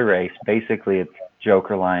every other race, basically it's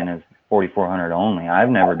Joker line is 4,400 only. I've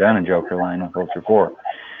never done a Joker line with Ultra 4.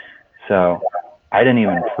 So I didn't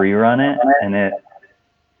even pre-run it.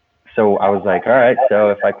 So I was like, all right, so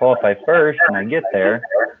if I qualify first and I get there,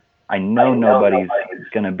 I know nobody's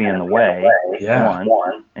going to be in the way, Yeah.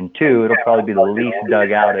 one. And two, it'll probably be the least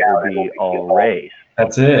dug out it will be all race.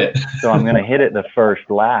 That's it. So I'm going to hit it the first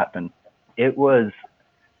lap. And it was,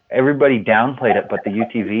 everybody downplayed it, but the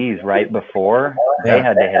UTVs right before, they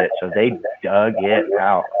had to hit it. So they dug it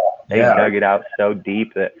out. They dug it out so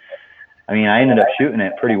deep that, I mean, I ended up shooting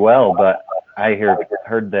it pretty well, but I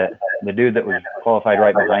heard that the dude that was qualified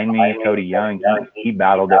right behind me, Cody Young, he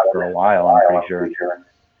battled it for a while, I'm pretty sure.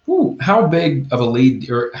 Ooh, how big of a lead,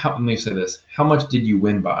 let me say this, how much did you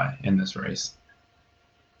win by in this race?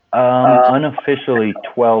 Unofficially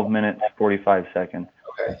 12 minutes, 45 seconds.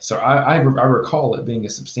 Okay, so I recall it being a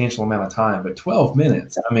substantial amount of time, but 12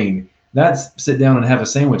 minutes, I mean, that's sit down and have a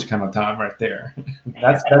sandwich kind of time right there.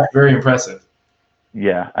 That's very impressive.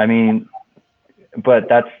 Yeah, I mean, but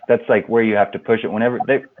that's like where you have to push it. Whenever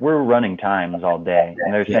we're running times all day,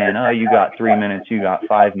 and they're saying, "Oh, you got 3 minutes, you got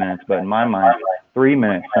 5 minutes." But in my mind, 3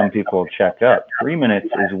 minutes, some people check up. 3 minutes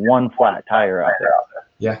is one flat tire out there.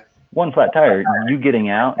 Yeah. One flat tire. You getting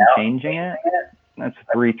out and changing it, that's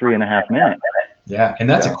 3.5 minutes. Yeah, and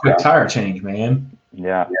that's a quick tire change, man.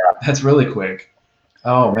 Yeah. That's really quick.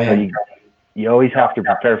 Oh man. So you always have to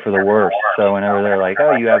prepare for the worst. So whenever they're like,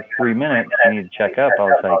 "Oh, you have 3 minutes, you need to check up," I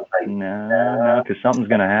was like, no, because something's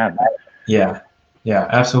going to happen. Yeah,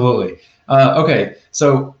 absolutely. Okay,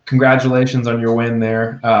 so congratulations on your win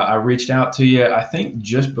there. I reached out to you, I think,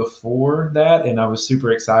 just before that, and I was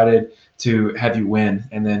super excited to have you win,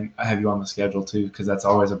 and then I have you on the schedule too, because that's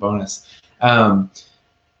always a bonus.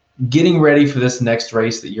 Getting ready for this next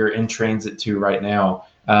race that you're in transit to right now,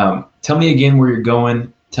 tell me again where you're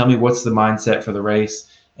going. Tell me what's the mindset for the race,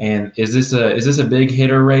 and is this a big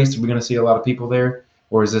hitter race? Are we going to see a lot of people there,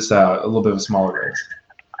 or is this a little bit of a smaller race?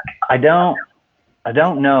 I don't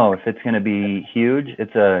know if it's going to be huge.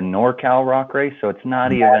 It's a NorCal rock race, so it's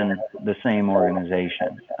not even the same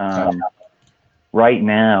organization. Right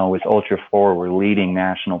now with Ultra 4, we're leading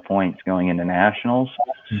national points going into nationals,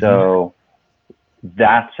 so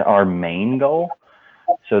that's our main goal.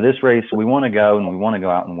 So this race, we want to go and we want to go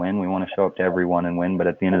out and win. We want to show up to everyone and win. But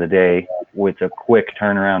at the end of the day, it's a quick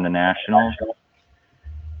turnaround to nationals,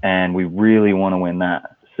 and we really want to win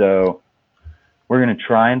that. So we're going to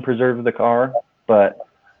try and preserve the car, but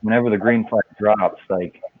whenever the green flag drops,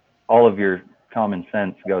 like all of your common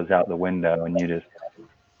sense goes out the window, and you just.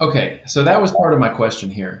 Okay, so that was part of my question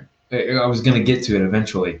here. I was going to get to it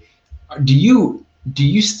eventually. Do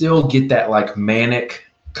you still get that like manic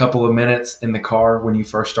couple of minutes in the car when you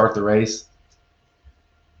first start the race?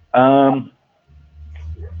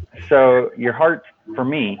 So your heart, for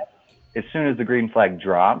me, as soon as the green flag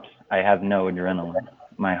drops, I have no adrenaline.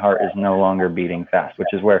 My heart is no longer beating fast, which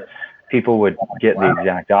is where people would get the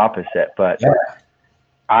exact opposite. But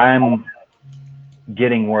I'm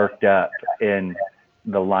getting worked up in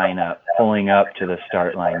the lineup, pulling up to the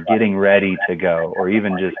start line, getting ready to go, or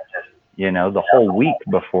even just, the whole week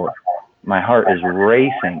before. My heart is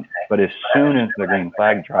racing, but as soon as the green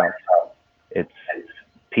flag drops, it's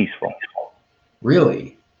peaceful.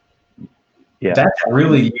 Really? Yeah. That's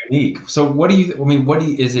really unique. So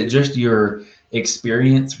is it just your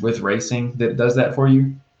experience with racing that does that for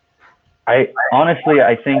you? I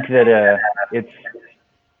think that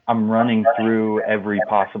I'm running through every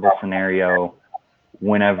possible scenario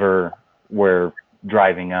whenever we're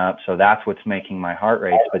driving up. So that's what's making my heart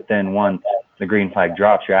race. But then once the green flag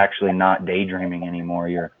drops, you're actually not daydreaming anymore.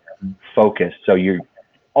 You're focused. So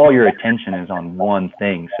all your attention is on one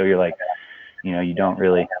thing. So you're like, you don't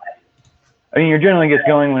really, you're generally just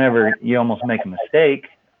going whenever you almost make a mistake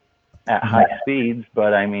at high speeds.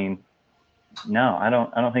 But no, I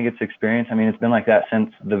don't think it's experience. it's been like that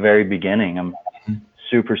since the very beginning. I'm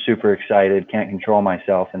super, super excited, can't control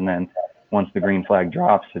myself. And then once the green flag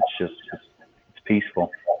drops, it's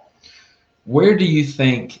peaceful. Where do you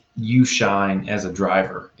think you shine as a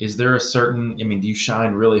driver? Is there a certain, do you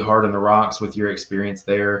shine really hard on the rocks with your experience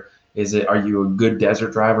there? Are you a good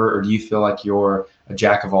desert driver, or do you feel like you're a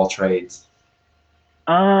jack of all trades?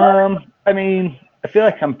 I feel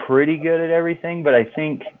like I'm pretty good at everything, but I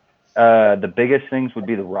think the biggest things would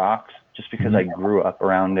be the rocks, just because I grew up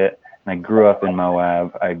around it. And I grew up in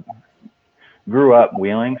Moab. I grew up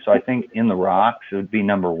wheeling, so I think in the rocks it would be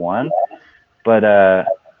number one. But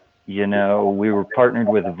we were partnered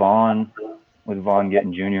with Vaughn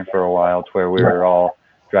Gittin Jr. for a while, to where we were all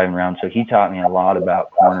driving around. So he taught me a lot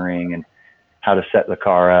about cornering and how to set the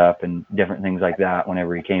car up and different things like that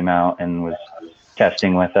whenever he came out and was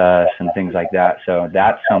testing with us and things like that. So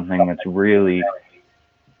that's something that's really,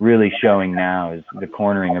 really showing now, is the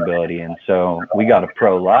cornering ability. And so we got a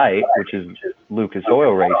Pro Light, which is Lucas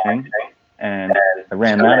Oil Racing, and I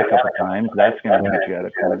ran that a couple times. That's going to teach you how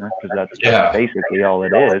to corner, because that's basically all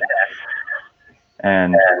it is.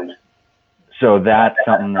 And so that's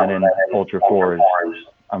something that in Ultra 4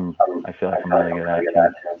 I feel like I'm really good at.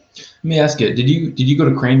 Let me ask you, did you go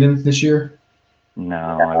to Crandon this year? No,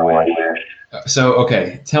 I wish. So,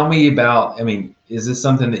 okay, tell me about, is this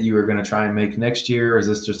something that you were going to try and make next year, or is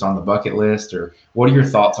this just on the bucket list, or what are your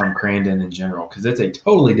thoughts on Crandon in general? Because it's a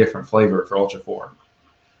totally different flavor for Ultra 4.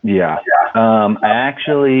 Yeah.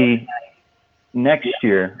 Next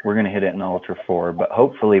year we're going to hit it in Ultra 4, but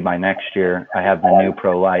hopefully by next year I have the new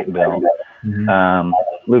Pro Light build.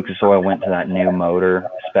 Lucas Oil went to that new motor,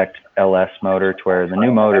 Spec LS motor, to where the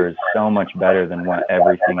new motor is so much better than what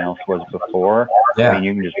everything else was before. Yeah.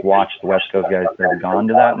 You can just watch the West Coast guys that have gone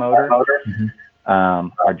to that motor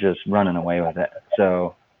are just running away with it.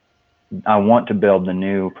 So I want to build the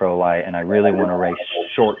new Pro Light, and I really want to race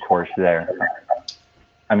short course there.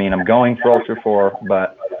 I'm going for Ultra 4,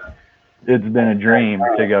 but it's been a dream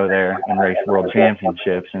to go there and race world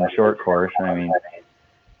championships in short course.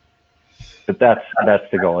 But that's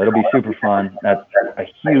the goal. It'll be super fun. That's a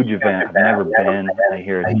huge event. I've never been. I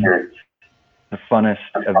hear it's the funnest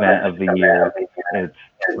event of the year.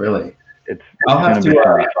 It's going to be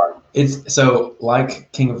fun. It's so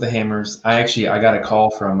like King of the Hammers. I got a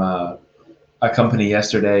call from a company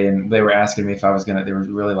yesterday, and they were asking me if I was gonna. They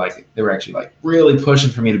were actually really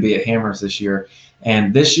pushing for me to be at Hammers this year.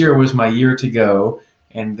 And this year was my year to go.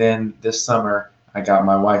 And then this summer, I got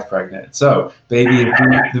my wife pregnant. So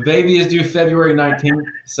the baby is due February 19th.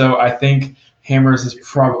 So I think Hammers is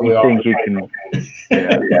probably off. You can,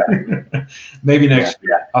 yeah. Maybe next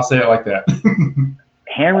year. I'll say it like that.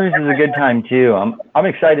 Hammers is a good time too. I'm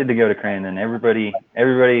excited to go to Crandon.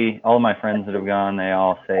 Everybody, all of my friends that have gone, they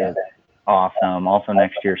all say it's awesome. Also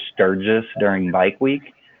next year, Sturgis during Bike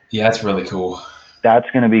Week. Yeah, that's really cool. That's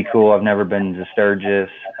going to be cool. I've never been to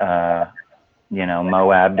Sturgis.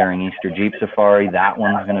 Moab during Easter Jeep Safari. That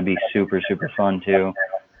one's going to be super, super fun too.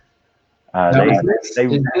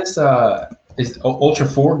 Is Ultra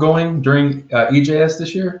 4 going during EJS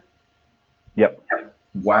this year? Yep.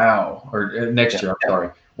 Wow. Or next year, I'm sorry.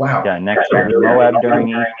 Wow. Yeah, next year. Moab during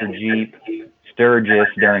Easter Jeep, Sturgis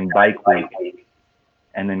during Bike Week,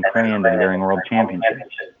 and then Crandon during World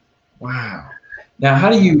Championships. Wow. Now,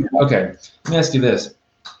 let me ask you this.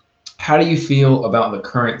 How do you feel about the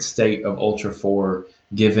current state of Ultra 4,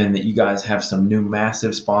 given that you guys have some new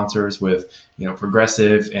massive sponsors with,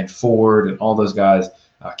 Progressive and Ford and all those guys,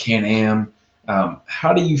 Can-Am?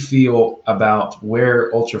 How do you feel about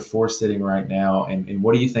where Ultra 4 is sitting right now, and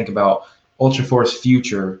what do you think about Ultra 4's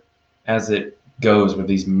future as it goes with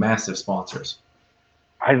these massive sponsors?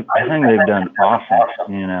 I think they've done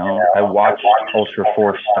awesome. I watched Ultra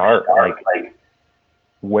 4 start,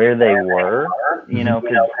 where they were,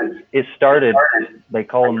 because it started, they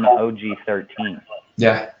call them the OG 13.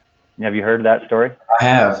 Yeah. Have you heard that story? I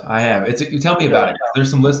have. Tell me about it. There's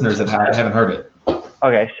some listeners that haven't heard it.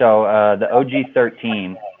 Okay, so the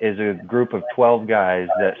OG13 is a group of 12 guys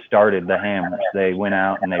that started the Hammers. They went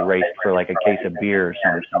out and they raced for like a case of beer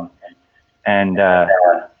or something. And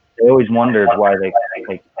they always wondered why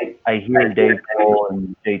I hear Dave Cole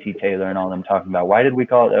and JT Taylor and all them talking about, why did we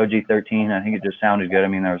call it OG13? I think it just sounded good. I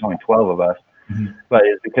mean, there was only 12 of us. Mm-hmm. But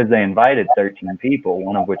it's because they invited 13 people,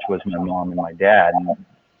 one of which was my mom and my dad. And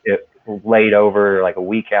it laid over like a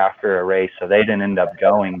week after a race, so they didn't end up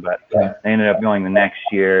going, but they ended up going the next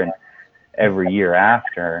year and every year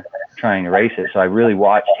after trying to race it. So I really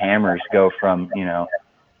watched Hammers go from,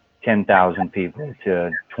 10,000 people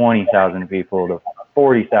to 20,000 people to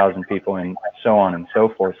 40,000 people and so on and so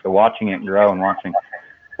forth. So watching it grow and watching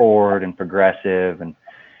Ford and Progressive and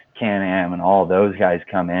Can-Am and all those guys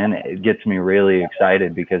come in, it gets me really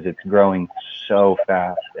excited because it's growing so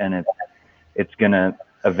fast, and it's going to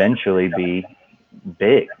eventually be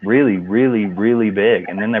big, really, really, really big.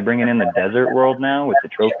 And then they're bringing in the desert world now with the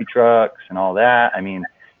trophy trucks and all that. I mean,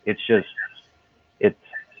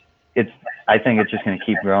 I think it's just going to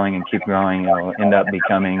keep growing and keep growing. It'll end up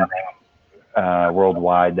becoming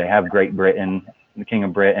worldwide. They have Great Britain, the King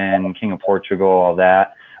of Britain, King of Portugal, all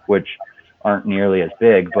that, which aren't nearly as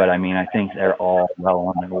big. But I mean, I think they're all well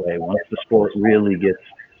on their way. Once the sport really gets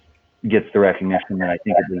the recognition that I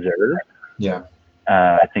think it deserves. Yeah.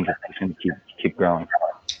 I think it's just going to keep growing.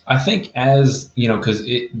 I think as, because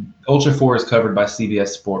Ultra 4 is covered by CBS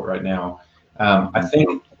Sport right now. I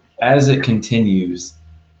think as it continues,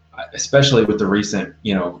 especially with the recent,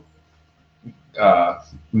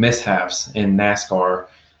 mishaps in NASCAR,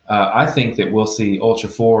 I think that we'll see Ultra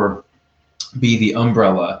 4 be the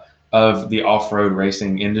umbrella of the off-road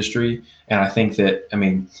racing industry. And I think that, I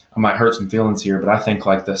might hurt some feelings here, but I think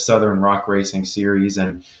like the Southern Rock Racing Series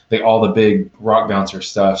and all the big rock bouncer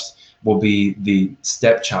stuffs will be the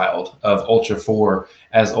stepchild of Ultra 4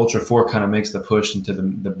 as Ultra 4 kind of makes the push into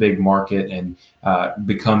the big market and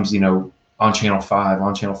becomes, on Channel 5,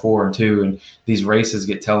 on Channel 4 and 2, and these races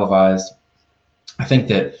get televised. I think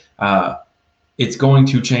that it's going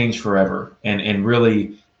to change forever. And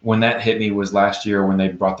really, when that hit me was last year when they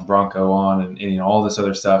brought the Bronco on and all this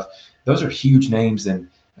other stuff. Those are huge names, and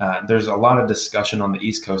there's a lot of discussion on the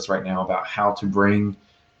East Coast right now about how to bring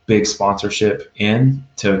big sponsorship in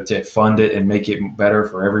to fund it and make it better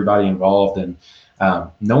for everybody involved. And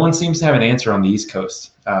no one seems to have an answer on the East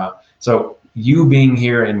Coast. So you being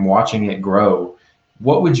here and watching it grow,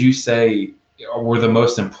 what would you say were the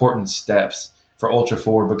most important steps for Ultra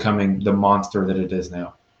 4 becoming the monster that it is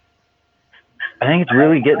now? I think it's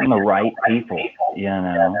really getting the right people,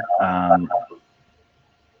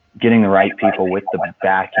 getting the right people with the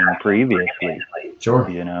backing previously. Sure.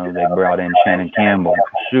 They brought in Shannon Campbell,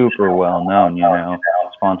 super well known,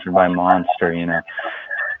 sponsored by Monster,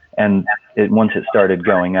 and once it started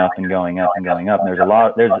going up and going up and going up,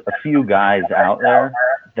 there's a few guys out there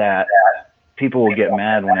that people will get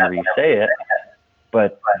mad whenever you say it,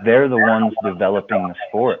 but they're the ones developing the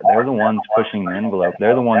sport. They're the ones pushing the envelope.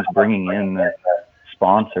 They're the ones bringing in the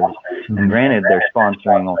sponsors. And granted, they're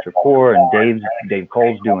sponsoring Ultra 4, and Dave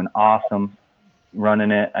Cole's doing awesome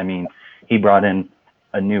running it. I mean, he brought in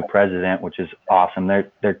a new president, which is awesome.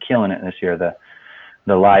 They're killing it this year.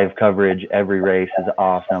 The live coverage, every race is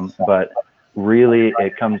awesome. But really,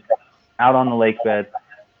 it comes out on the lake bed.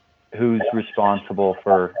 Who's responsible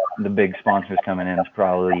for the big sponsors coming in is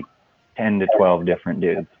probably 10 to 12 different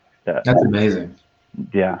dudes. That's amazing.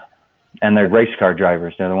 Yeah. And they're race car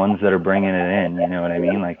drivers. They're the ones that are bringing it in. You know what I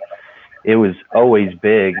mean? Like, it was always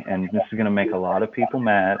big, and this is going to make a lot of people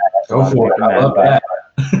mad. Go for it. I love that.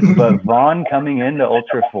 But Vaughn coming into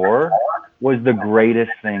Ultra 4 was the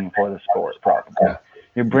greatest thing for the sport, probably. Yeah.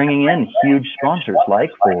 You're bringing in huge sponsors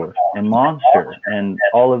like Ford and Monster and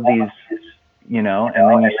all of these, and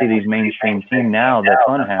then you see these mainstream team now, the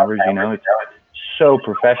Fun Havers, it's so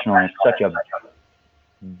professional, and it's such a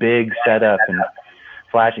big setup and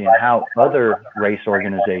flashy, and how other race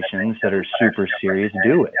organizations that are super serious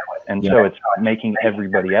do it. And so it's making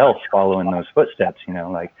everybody else follow in those footsteps,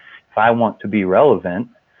 like if I want to be relevant,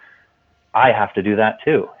 I have to do that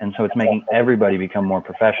too. And so it's making everybody become more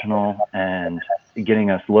professional and getting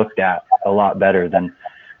us looked at a lot better than,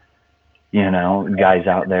 guys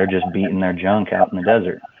out there just beating their junk out in the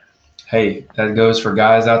desert. Hey, that goes for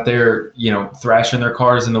guys out there, thrashing their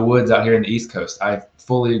cars in the woods out here in the East Coast. I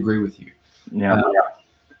fully agree with you. Yeah.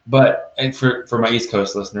 But for my East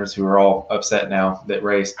Coast listeners who are all upset now that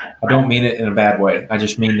race, I don't mean it in a bad way. I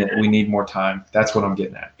just mean that we need more time. That's what I'm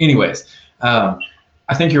getting at. Anyways, I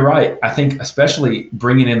I think you're right. I think especially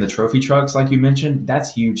bringing in the trophy trucks, like you mentioned,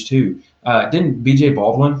 that's huge too. Didn't BJ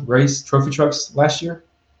Baldwin race trophy trucks last year?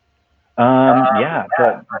 Yeah,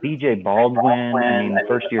 but BJ Baldwin, I mean, the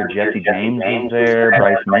first year Jesse James was there,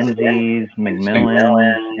 Bryce Menzies,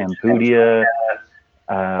 McMillan, Ampudia,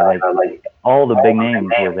 like all the big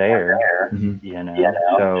names were there, you know.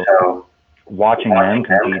 So watching them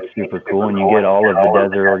compete super cool, and you get all of the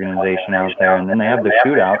desert organization out there, and then they have the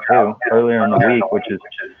shootout too earlier in the week, which is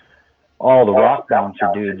all the rock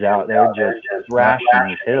bouncer dudes out there just thrashing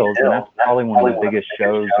these hills, and that's probably one of the biggest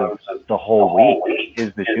shows of the whole week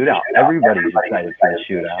is the shootout. Everybody's excited for the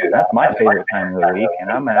shootout. That's my favorite time of the week,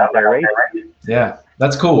 and I'm out there racing. Yeah,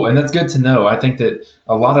 that's cool, and that's good to know. I think that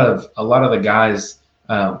a lot of the guys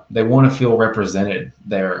they want to feel represented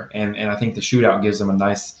there, and I think the shootout gives them a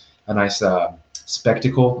nice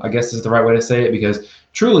spectacle, I guess is the right way to say it, because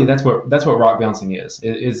truly that's what rock bouncing is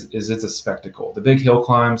it's a spectacle. The big hill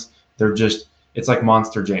climbs, it's like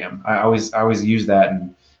Monster Jam. I always use that,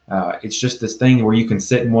 and it's just this thing where you can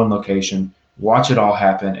sit in one location, watch it all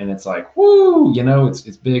happen, and it's like, woo,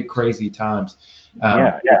 it's big, crazy times.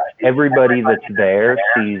 Everybody that's there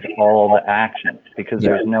sees all the action because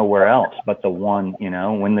there's nowhere else but the one,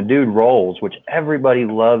 when the dude rolls, which everybody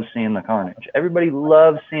loves seeing the carnage. Everybody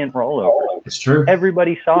loves seeing rollovers. It's true.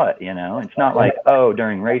 Everybody saw it, It's not like, oh,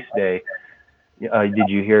 during race day, did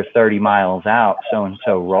you hear 30 miles out,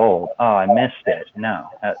 so-and-so rolled? Oh, I missed it. No.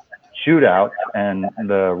 Shootouts and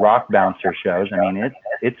the rock bouncer shows, I mean,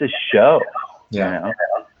 it's a show, And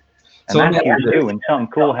So that's huge too. When something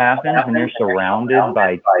cool happens and you're surrounded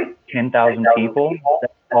by 10,000 people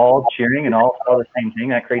all cheering and all the same thing,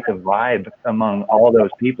 that creates a vibe among all those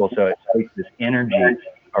people. So it creates this energy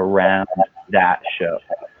around that show.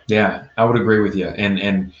 Yeah, I would agree with you.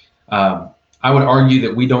 And I would argue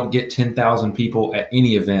that we don't get 10,000 people at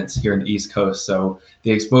any events here in the East Coast. So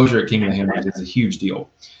the exposure at King of the Hammers is a huge deal.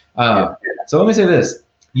 So let me say this.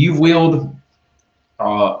 You've wheeled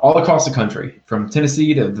all across the country, from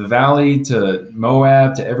Tennessee to the Valley to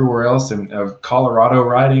Moab to everywhere else, and Colorado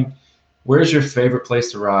riding. Where's your favorite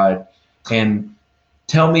place to ride? And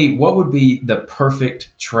tell me, what would be the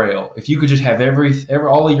perfect trail? If you could just have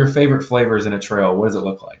all of your favorite flavors in a trail, what does it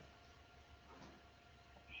look like?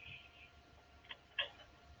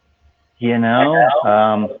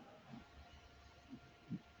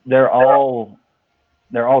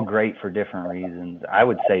 They're all great for different reasons. I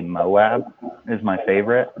would say Moab is my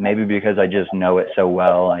favorite, maybe because I just know it so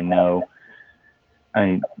well. I know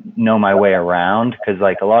my way around, because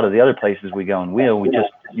like a lot of the other places we go and wheel, we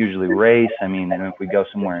just usually race. I mean, and if we go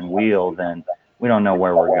somewhere and wheel, then we don't know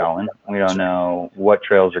where we're going. We don't know what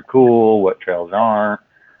trails are cool, what trails aren't.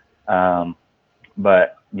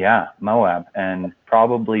 But yeah, Moab, and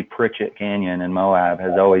probably Pritchett Canyon in Moab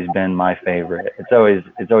has always been my favorite. It's always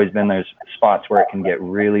been those spots where it can get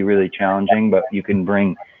really, really challenging, but you can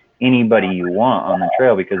bring anybody you want on the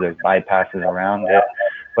trail because there's bypasses around it.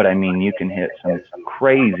 But I mean, you can hit some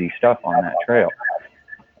crazy stuff on that trail,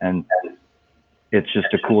 and it's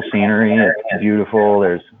just a cool scenery. It's beautiful.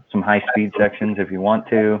 There's some high speed sections if you want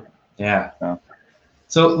to. Yeah.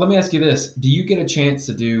 So let me ask you this. Do you get a chance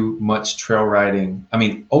to do much trail riding? I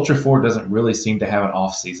mean, Ultra 4 doesn't really seem to have an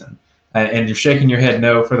off season. And you're shaking your head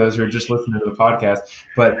no for those who are just listening to the podcast.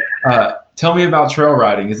 But tell me about trail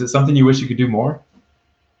riding. Is it something you wish you could do more?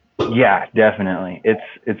 Yeah, definitely. It's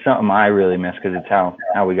something I really miss because it's how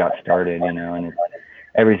we got started, and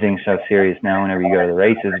everything's so serious now whenever you go to the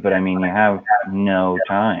races. But I mean, you have no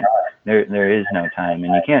time. There is no time,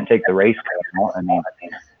 and you can't take the race car. I mean,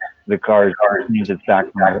 the car, as soon as it's back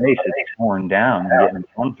from the race, it's torn down and getting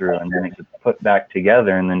thrown through, and then it gets put back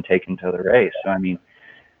together and then taken to the race. So I mean,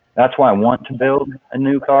 that's why I want to build a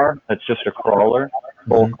new car that's just a crawler,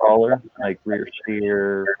 full crawler, like rear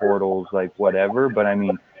steer, portals, like whatever. But I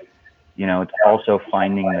mean, it's also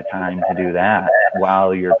finding the time to do that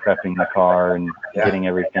while you're prepping the car and getting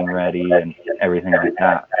everything ready and everything like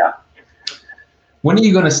that. When are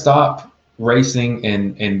you going to stop racing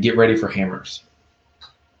and get ready for Hammers?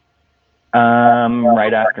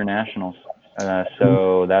 Right after Nationals.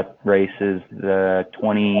 So that race is the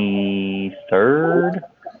 23rd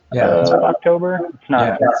of October. It's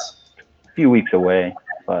not a few weeks away,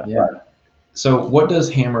 but So what does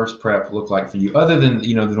Hammers prep look like for you, other than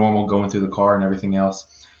the normal going through the car and everything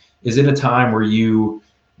else? Is it a time where you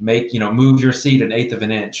make move your seat 1/8 of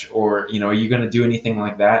an inch, or are you going to do anything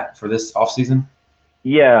like that for this off season?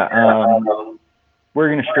 Yeah, we're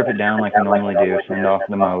going to strip it down like we normally do, send off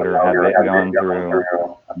the motor, have it gone through,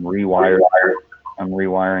 I'm rewiring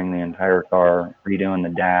the entire car, redoing the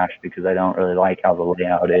dash because I don't really like how the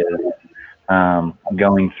layout is.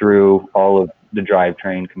 Going through all of the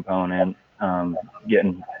drivetrain component,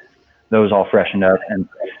 getting those all freshened up. And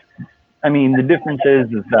I mean, the difference is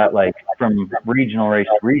that like from regional race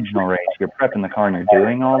to regional race, you're prepping the car and you're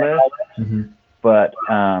doing all this, but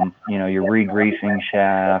you know, you're re-greasing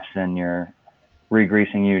shafts and you're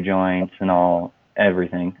re-greasing U-joints and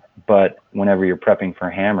everything. But whenever you're prepping for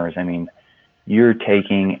hammers, I mean, you're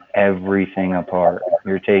taking everything apart.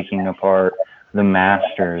 You're taking apart the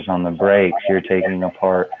masters on the brakes. You're taking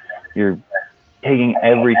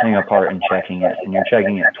everything apart and checking it, and you're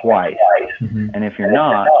checking it twice. And if you're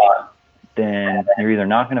not, then you're either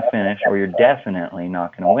not going to finish or you're definitely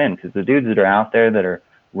not going to win, because the dudes that are out there that are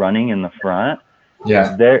running in the front,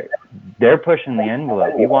 they're pushing the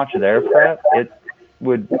envelope. You watch their prep, it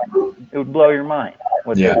would blow your mind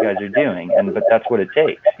what those guys are doing, but that's what it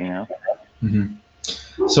takes, you know.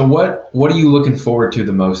 So what are you looking forward to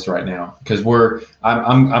the most right now? Because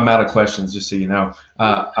I'm out of questions, just so you know.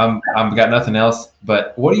 I've got nothing else.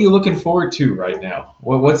 But what are you looking forward to right now?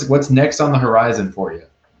 What's next on the horizon for you?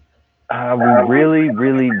 We really,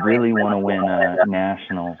 really, really want to win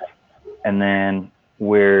nationals, and then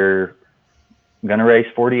we're gonna race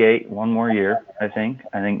 48 one more year. I think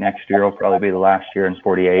next year will probably be the last year in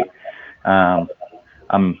 48.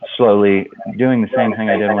 I'm slowly doing the same thing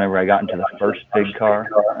I did whenever I got into the first big car.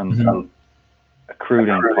 I'm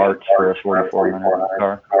recruiting parts for a 4400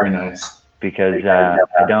 car. Very nice. Because I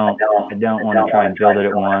don't want to try and build it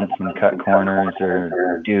at once and cut corners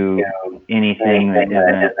or do anything that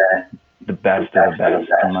isn't the best of the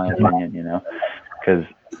best, in my opinion, you know. Because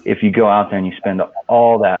if you go out there and you spend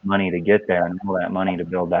all that money to get there and all that money to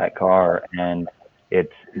build that car and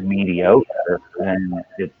it's mediocre, then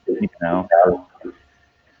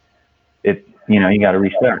you got to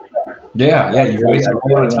restart. Yeah, you've wasted a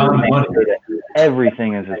lot of time and money.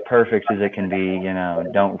 Everything is as perfect as it can be, you know,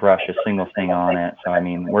 don't rush a single thing on it. So, I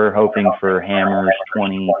mean, we're hoping for Hammers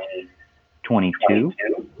 2022,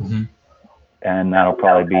 and that'll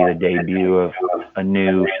probably be the debut of a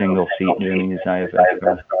new single-seat Jimmy's IFS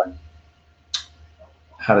car.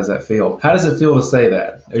 How does that feel? How does it feel to say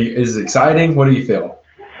that? Is it exciting? What do you feel?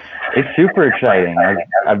 It's super exciting.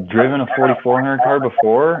 I've driven a 4400 car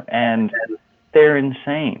before, and they're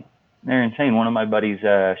insane. They're insane. One of my buddies,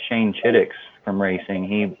 Shane Chiddicks from racing,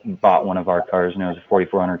 he bought one of our cars, and it was a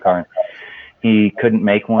 4400 car. He couldn't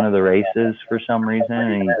make one of the races for some reason,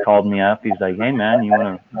 and he called me up. He's like, "Hey, man, you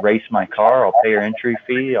want to race my car? I'll pay your entry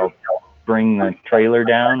fee. I'll bring the trailer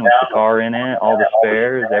down with the car in it, all the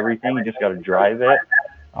spares, everything. You just got to drive it.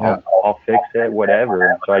 I'll fix it,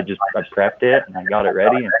 whatever." And so I prepped it, and I got it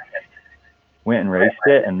ready, and went and raced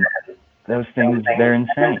it, and those things, they're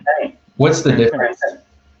insane. What's the difference?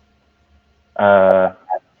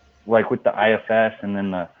 Like with the IFS and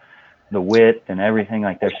then the width and everything,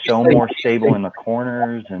 like they're so more stable in the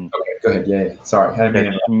corners, and go ahead. Yeah. Sorry.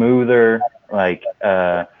 They're smoother. Like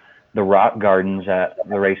the rock gardens at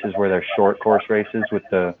the races where they're short course races with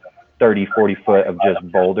the 30, 40 foot of just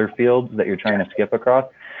boulder fields that you're trying to skip across.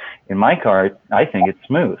 In my car, I think it's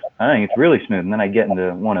smooth. I think it's really smooth. And then I get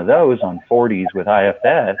into one of those on 40s with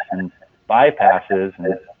IFS and bypasses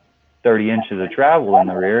and 30 inches of travel in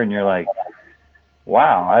the rear, and you're like,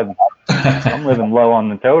 wow, I'm living low on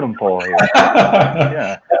the totem pole here.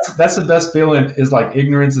 Yeah, that's the best feeling. Is like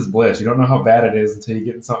ignorance is bliss. You don't know how bad it is until you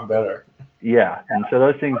get something better. Yeah, and so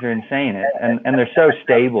those things are insane, and they're so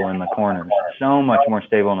stable in the corners. So much more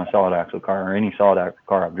stable in a solid axle car or any solid axle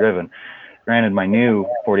car I've driven. Granted, my new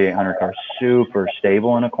 4800 car is super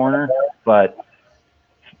stable in a corner, but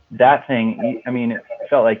that thing, I mean, it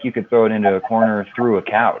felt like you could throw it into a corner through a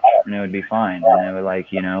couch and it would be fine. And it was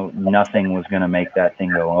like, you know, nothing was going to make that thing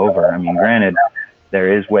go over. I mean, granted,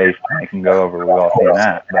 there is ways to make them go over. We've all seen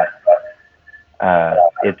that, but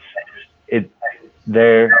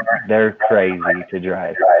they're crazy to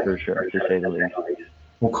drive, for sure, to say the least.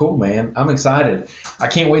 Well, cool, man. I'm excited. I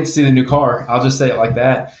can't wait to see the new car. I'll just say it like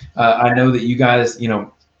that. I know that you guys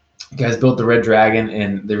built the Red Dragon,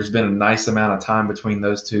 and there's been a nice amount of time between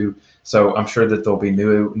those two. So I'm sure that there'll be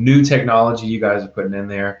new technology you guys are putting in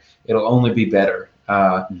there. It'll only be better.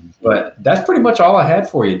 But that's pretty much all I had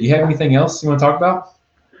for you. Do you have anything else you want to talk about?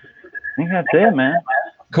 I think that's it, man.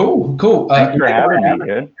 Cool. Thanks for having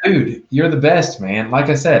me, dude. You're the best, man. Like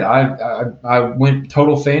I said, I went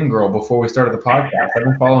total fangirl before we started the podcast. I've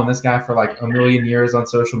been following this guy for like a million years on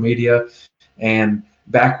social media, and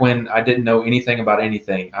back when I didn't know anything about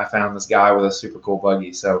anything, I found this guy with a super cool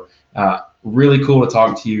buggy. So really cool to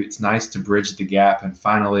talk to you. It's nice to bridge the gap and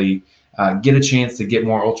finally get a chance to get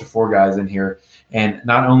more Ultra 4 guys in here, and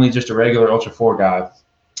not only just a regular Ultra 4 guy,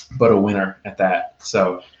 but a winner at that.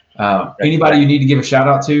 So anybody you need to give a shout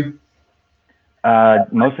out to?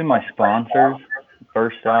 Mostly my sponsors.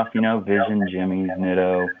 First off, Vision, Jimmy's,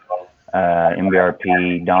 Nitto,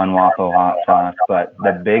 MBRP, Don Waffle Hot Sauce. But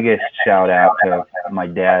the biggest shout out to my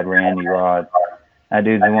dad, Randy Rod. That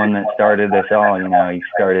dude's the one that started this all. He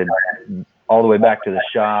started all the way back to the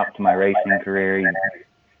shop, to my racing career. He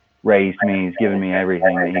raised me. He's given me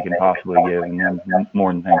everything that he can possibly give, and I'm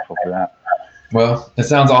more than thankful for that. Well, it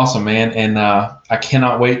sounds awesome, man. And I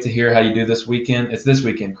cannot wait to hear how you do this weekend. It's this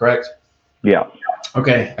weekend, correct? Yeah.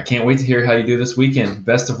 Okay. I can't wait to hear how you do this weekend.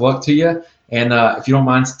 Best of luck to you. And if you don't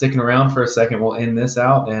mind sticking around for a second, we'll end this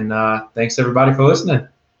out. And thanks, everybody, for listening.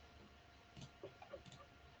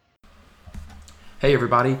 Hey,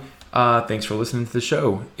 everybody. Thanks for listening to the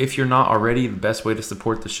show. If you're not already, the best way to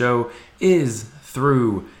support the show is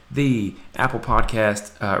through the Apple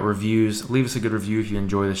Podcast reviews. Leave us a good review if you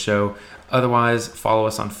enjoy the show. Otherwise, follow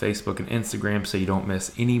us on Facebook and Instagram so you don't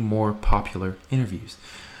miss any more popular interviews.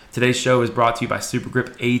 Today's show is brought to you by Super Grip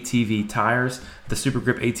ATV Tires. The Super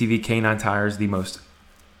Grip ATV K9 tire is the most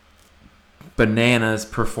bananas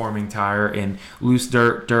performing tire in loose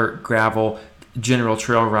dirt, gravel, general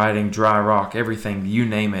trail riding, dry rock, everything, you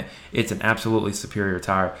name it. It's an absolutely superior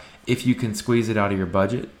tire. If you can squeeze it out of your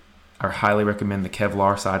budget, I highly recommend the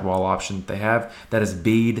Kevlar sidewall option that they have. That is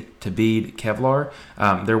bead to bead Kevlar.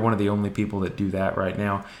 They're one of the only people that do that right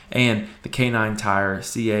now. And the K9 tire,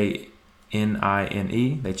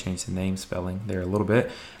 CANINE, they changed the name spelling there a little bit.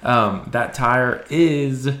 That tire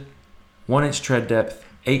is 1-inch tread depth,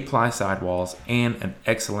 8-ply sidewalls, and an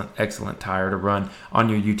excellent tire to run on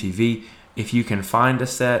your UTV. If you can find a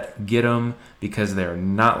set, get them because they're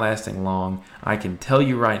not lasting long. I can tell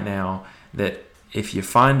you right now that if you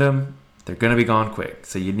find them, they're going to be gone quick,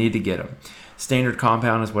 so you need to get them. Standard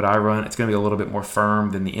compound is what I run. It's going to be a little bit more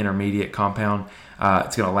firm than the intermediate compound.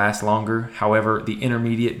 It's going to last longer. However, the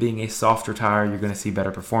intermediate being a softer tire, you're going to see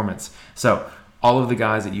better performance. So all of the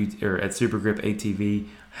guys at Super Grip ATV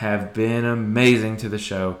have been amazing to the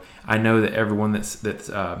show. I know that everyone that's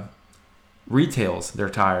retails their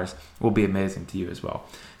tires will be amazing to you as well.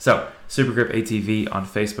 So Super Grip ATV on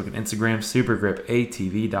Facebook and Instagram,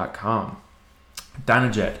 supergripatv.com.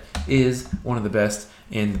 Dynojet is one of the best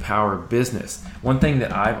in the power business. One thing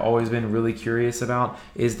that I've always been really curious about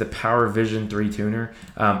is the Power Vision 3 tuner.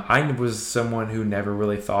 I was someone who never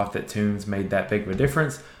really thought that tunes made that big of a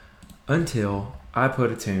difference until I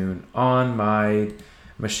put a tune on my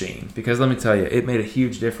machine, because let me tell you, it made a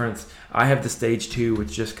huge difference. I have the Stage 2,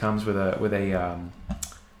 which just comes with a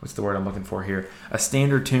what's the word I'm looking for here? A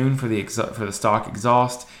standard tune for the stock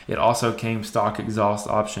exhaust. It also came stock exhaust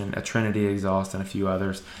option, a Trinity exhaust, and a few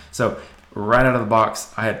others. So right out of the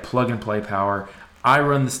box, I had plug and play power. I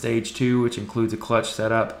run the Stage 2, which includes a clutch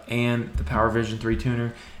setup and the Power Vision 3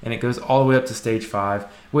 tuner, and it goes all the way up to Stage 5,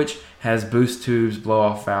 which has boost tubes,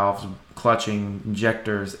 blow-off valves, clutching,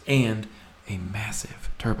 injectors, and a massive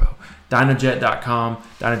turbo. Dynojet.com,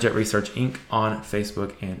 Dynojet Research Inc. on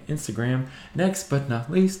Facebook and Instagram. Next but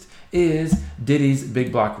not least is Diddy's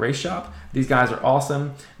Big Block Race Shop. These guys are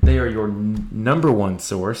awesome. They are your number one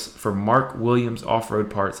source for Mark Williams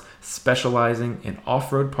off-road parts, specializing in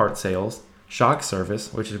off-road part sales, shock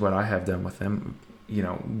service, which is what I have done with them.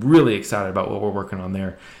 Really excited about what we're working on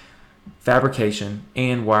there. Fabrication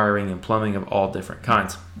and wiring and plumbing of all different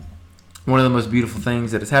kinds. One of the most beautiful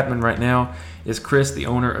things that is happening right now is Chris, the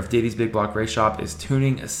owner of Diddy's Big Block Race Shop, is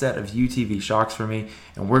tuning a set of UTV shocks for me,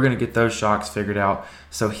 and we're going to get those shocks figured out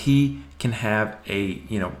so he can have a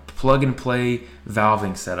plug and play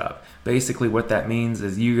valving setup. Basically what that means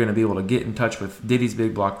is you're going to be able to get in touch with Diddy's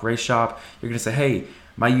Big Block Race Shop. You're going to say, hey,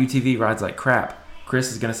 my UTV rides like crap.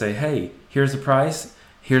 Chris is going to say, hey, here's the price,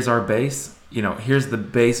 here's our base, here's the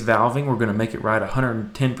base valving. We're going to make it ride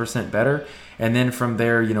 110% better. And then from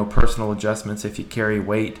there, personal adjustments if you carry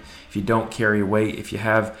weight, if you don't carry weight, if you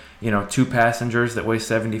have, 2 passengers that weigh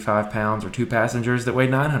 75 pounds or 2 passengers that weigh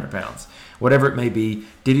 900 pounds, whatever it may be,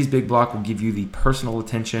 Diddy's Big Block will give you the personal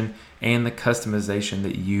attention and the customization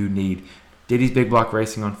that you need. Diddy's Big Block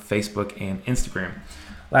Racing on Facebook and Instagram.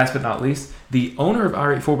 Last but not least, the owner of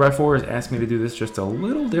Irate 4x4 has asked me to do this just a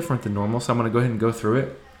little different than normal, so I'm going to go ahead and go through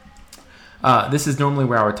it. This is normally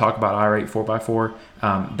where I would talk about Irate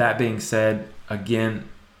 4x4. That being said, again,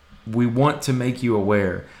 we want to make you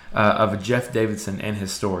aware of Jeff Davidson and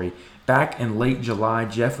his story. Back in late July,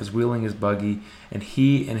 Jeff was wheeling his buggy, and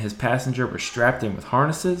he and his passenger were strapped in with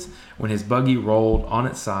harnesses when his buggy rolled on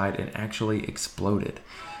its side and actually exploded.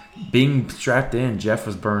 Being strapped in, Jeff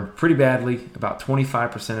was burned pretty badly, about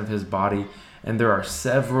 25% of his body, and there are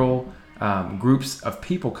several groups of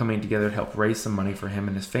people coming together to help raise some money for him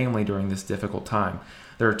and his family during this difficult time.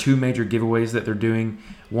 There are 2 major giveaways that they're doing.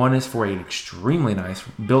 One is for an extremely nice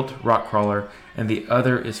built rock crawler, and the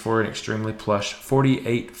other is for an extremely plush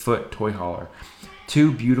 48-foot toy hauler.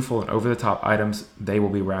 2 beautiful and over-the-top items they will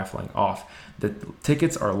be raffling off. The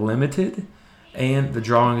tickets are limited, and the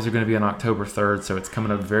drawings are going to be on October 3rd, so it's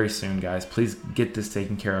coming up very soon, guys. Please get this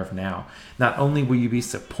taken care of now. Not only will you be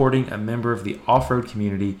supporting a member of the off-road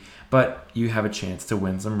community, but you have a chance to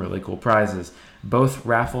win some really cool prizes. Both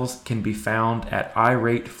raffles can be found at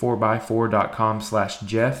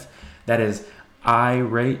irate4x4.com/Jeff. That is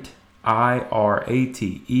irate,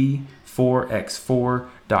 IRATE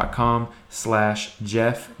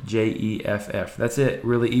 4x4.com/Jeff, Jeff. That's it.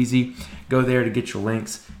 Really easy. Go there to get your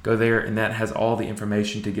links. Go there, and that has all the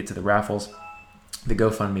information to get to the raffles, the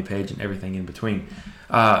GoFundMe page, and everything in between.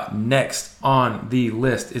 Next on the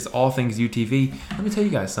list is All Things UTV. Let me tell you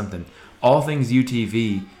guys something. All Things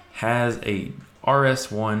UTV has a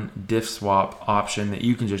RS1 diff swap option that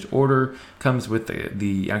you can just order. Comes with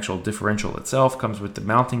the actual differential itself, comes with the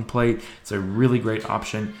mounting plate. It's a really great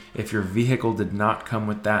option. If your vehicle did not come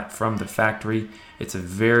with that from the factory, it's a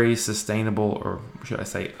very sustainable, or should I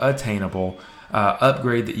say attainable,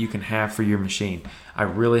 upgrade that you can have for your machine. I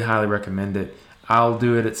really highly recommend it. I'll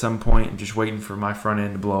do it at some point. I'm just waiting for my front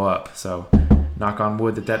end to blow up. So knock on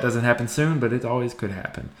wood that doesn't happen soon, but it always could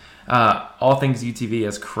happen. All Things UTV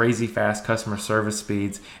has crazy fast customer service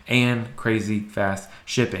speeds and crazy fast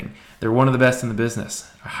shipping. They're one of the best in the business.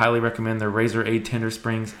 I highly recommend their Razor 8 tender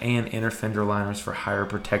springs and inner fender liners for higher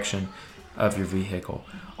protection of your vehicle.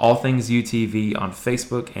 All Things UTV on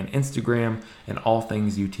Facebook and Instagram, and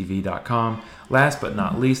allthingsutv.com. Last but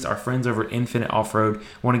not least, our friends over at Infinite Off-Road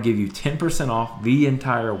want to give you 10% off the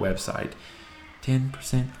entire website.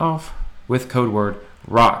 10% off with code word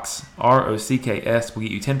ROCKS, ROCKS, will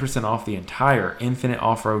get you 10% off the entire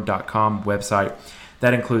infiniteoffroad.com website.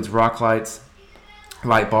 That includes rock lights,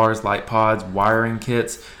 light bars, light pods, wiring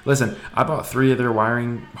kits. Listen, I bought 3 of their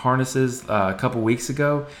wiring harnesses a couple weeks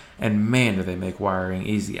ago, and man, do they make wiring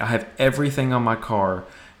easy. I have everything on my car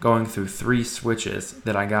going through 3 switches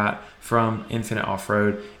that I got from Infinite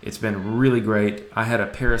Off-Road. It's been really great. I had a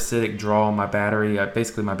parasitic draw on my battery.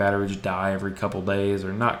 Basically, my battery would just die every couple days,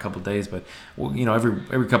 or not couple days, but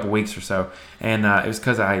every couple weeks or so. And it was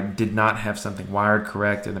because I did not have something wired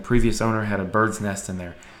correct, and the previous owner had a bird's nest in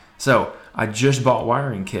there. So I just bought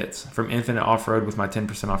wiring kits from Infinite Off-Road with my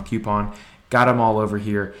 10% off coupon. Got them all over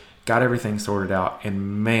here. Got everything sorted out,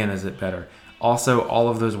 and man, is it better. Also, all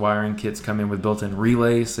of those wiring kits come in with built-in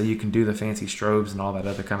relays, so you can do the fancy strobes and all that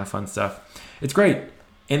other kind of fun stuff. It's great.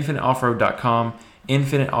 InfiniteOffroad.com,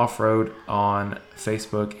 Infinite Off-Road on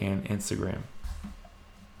Facebook and Instagram.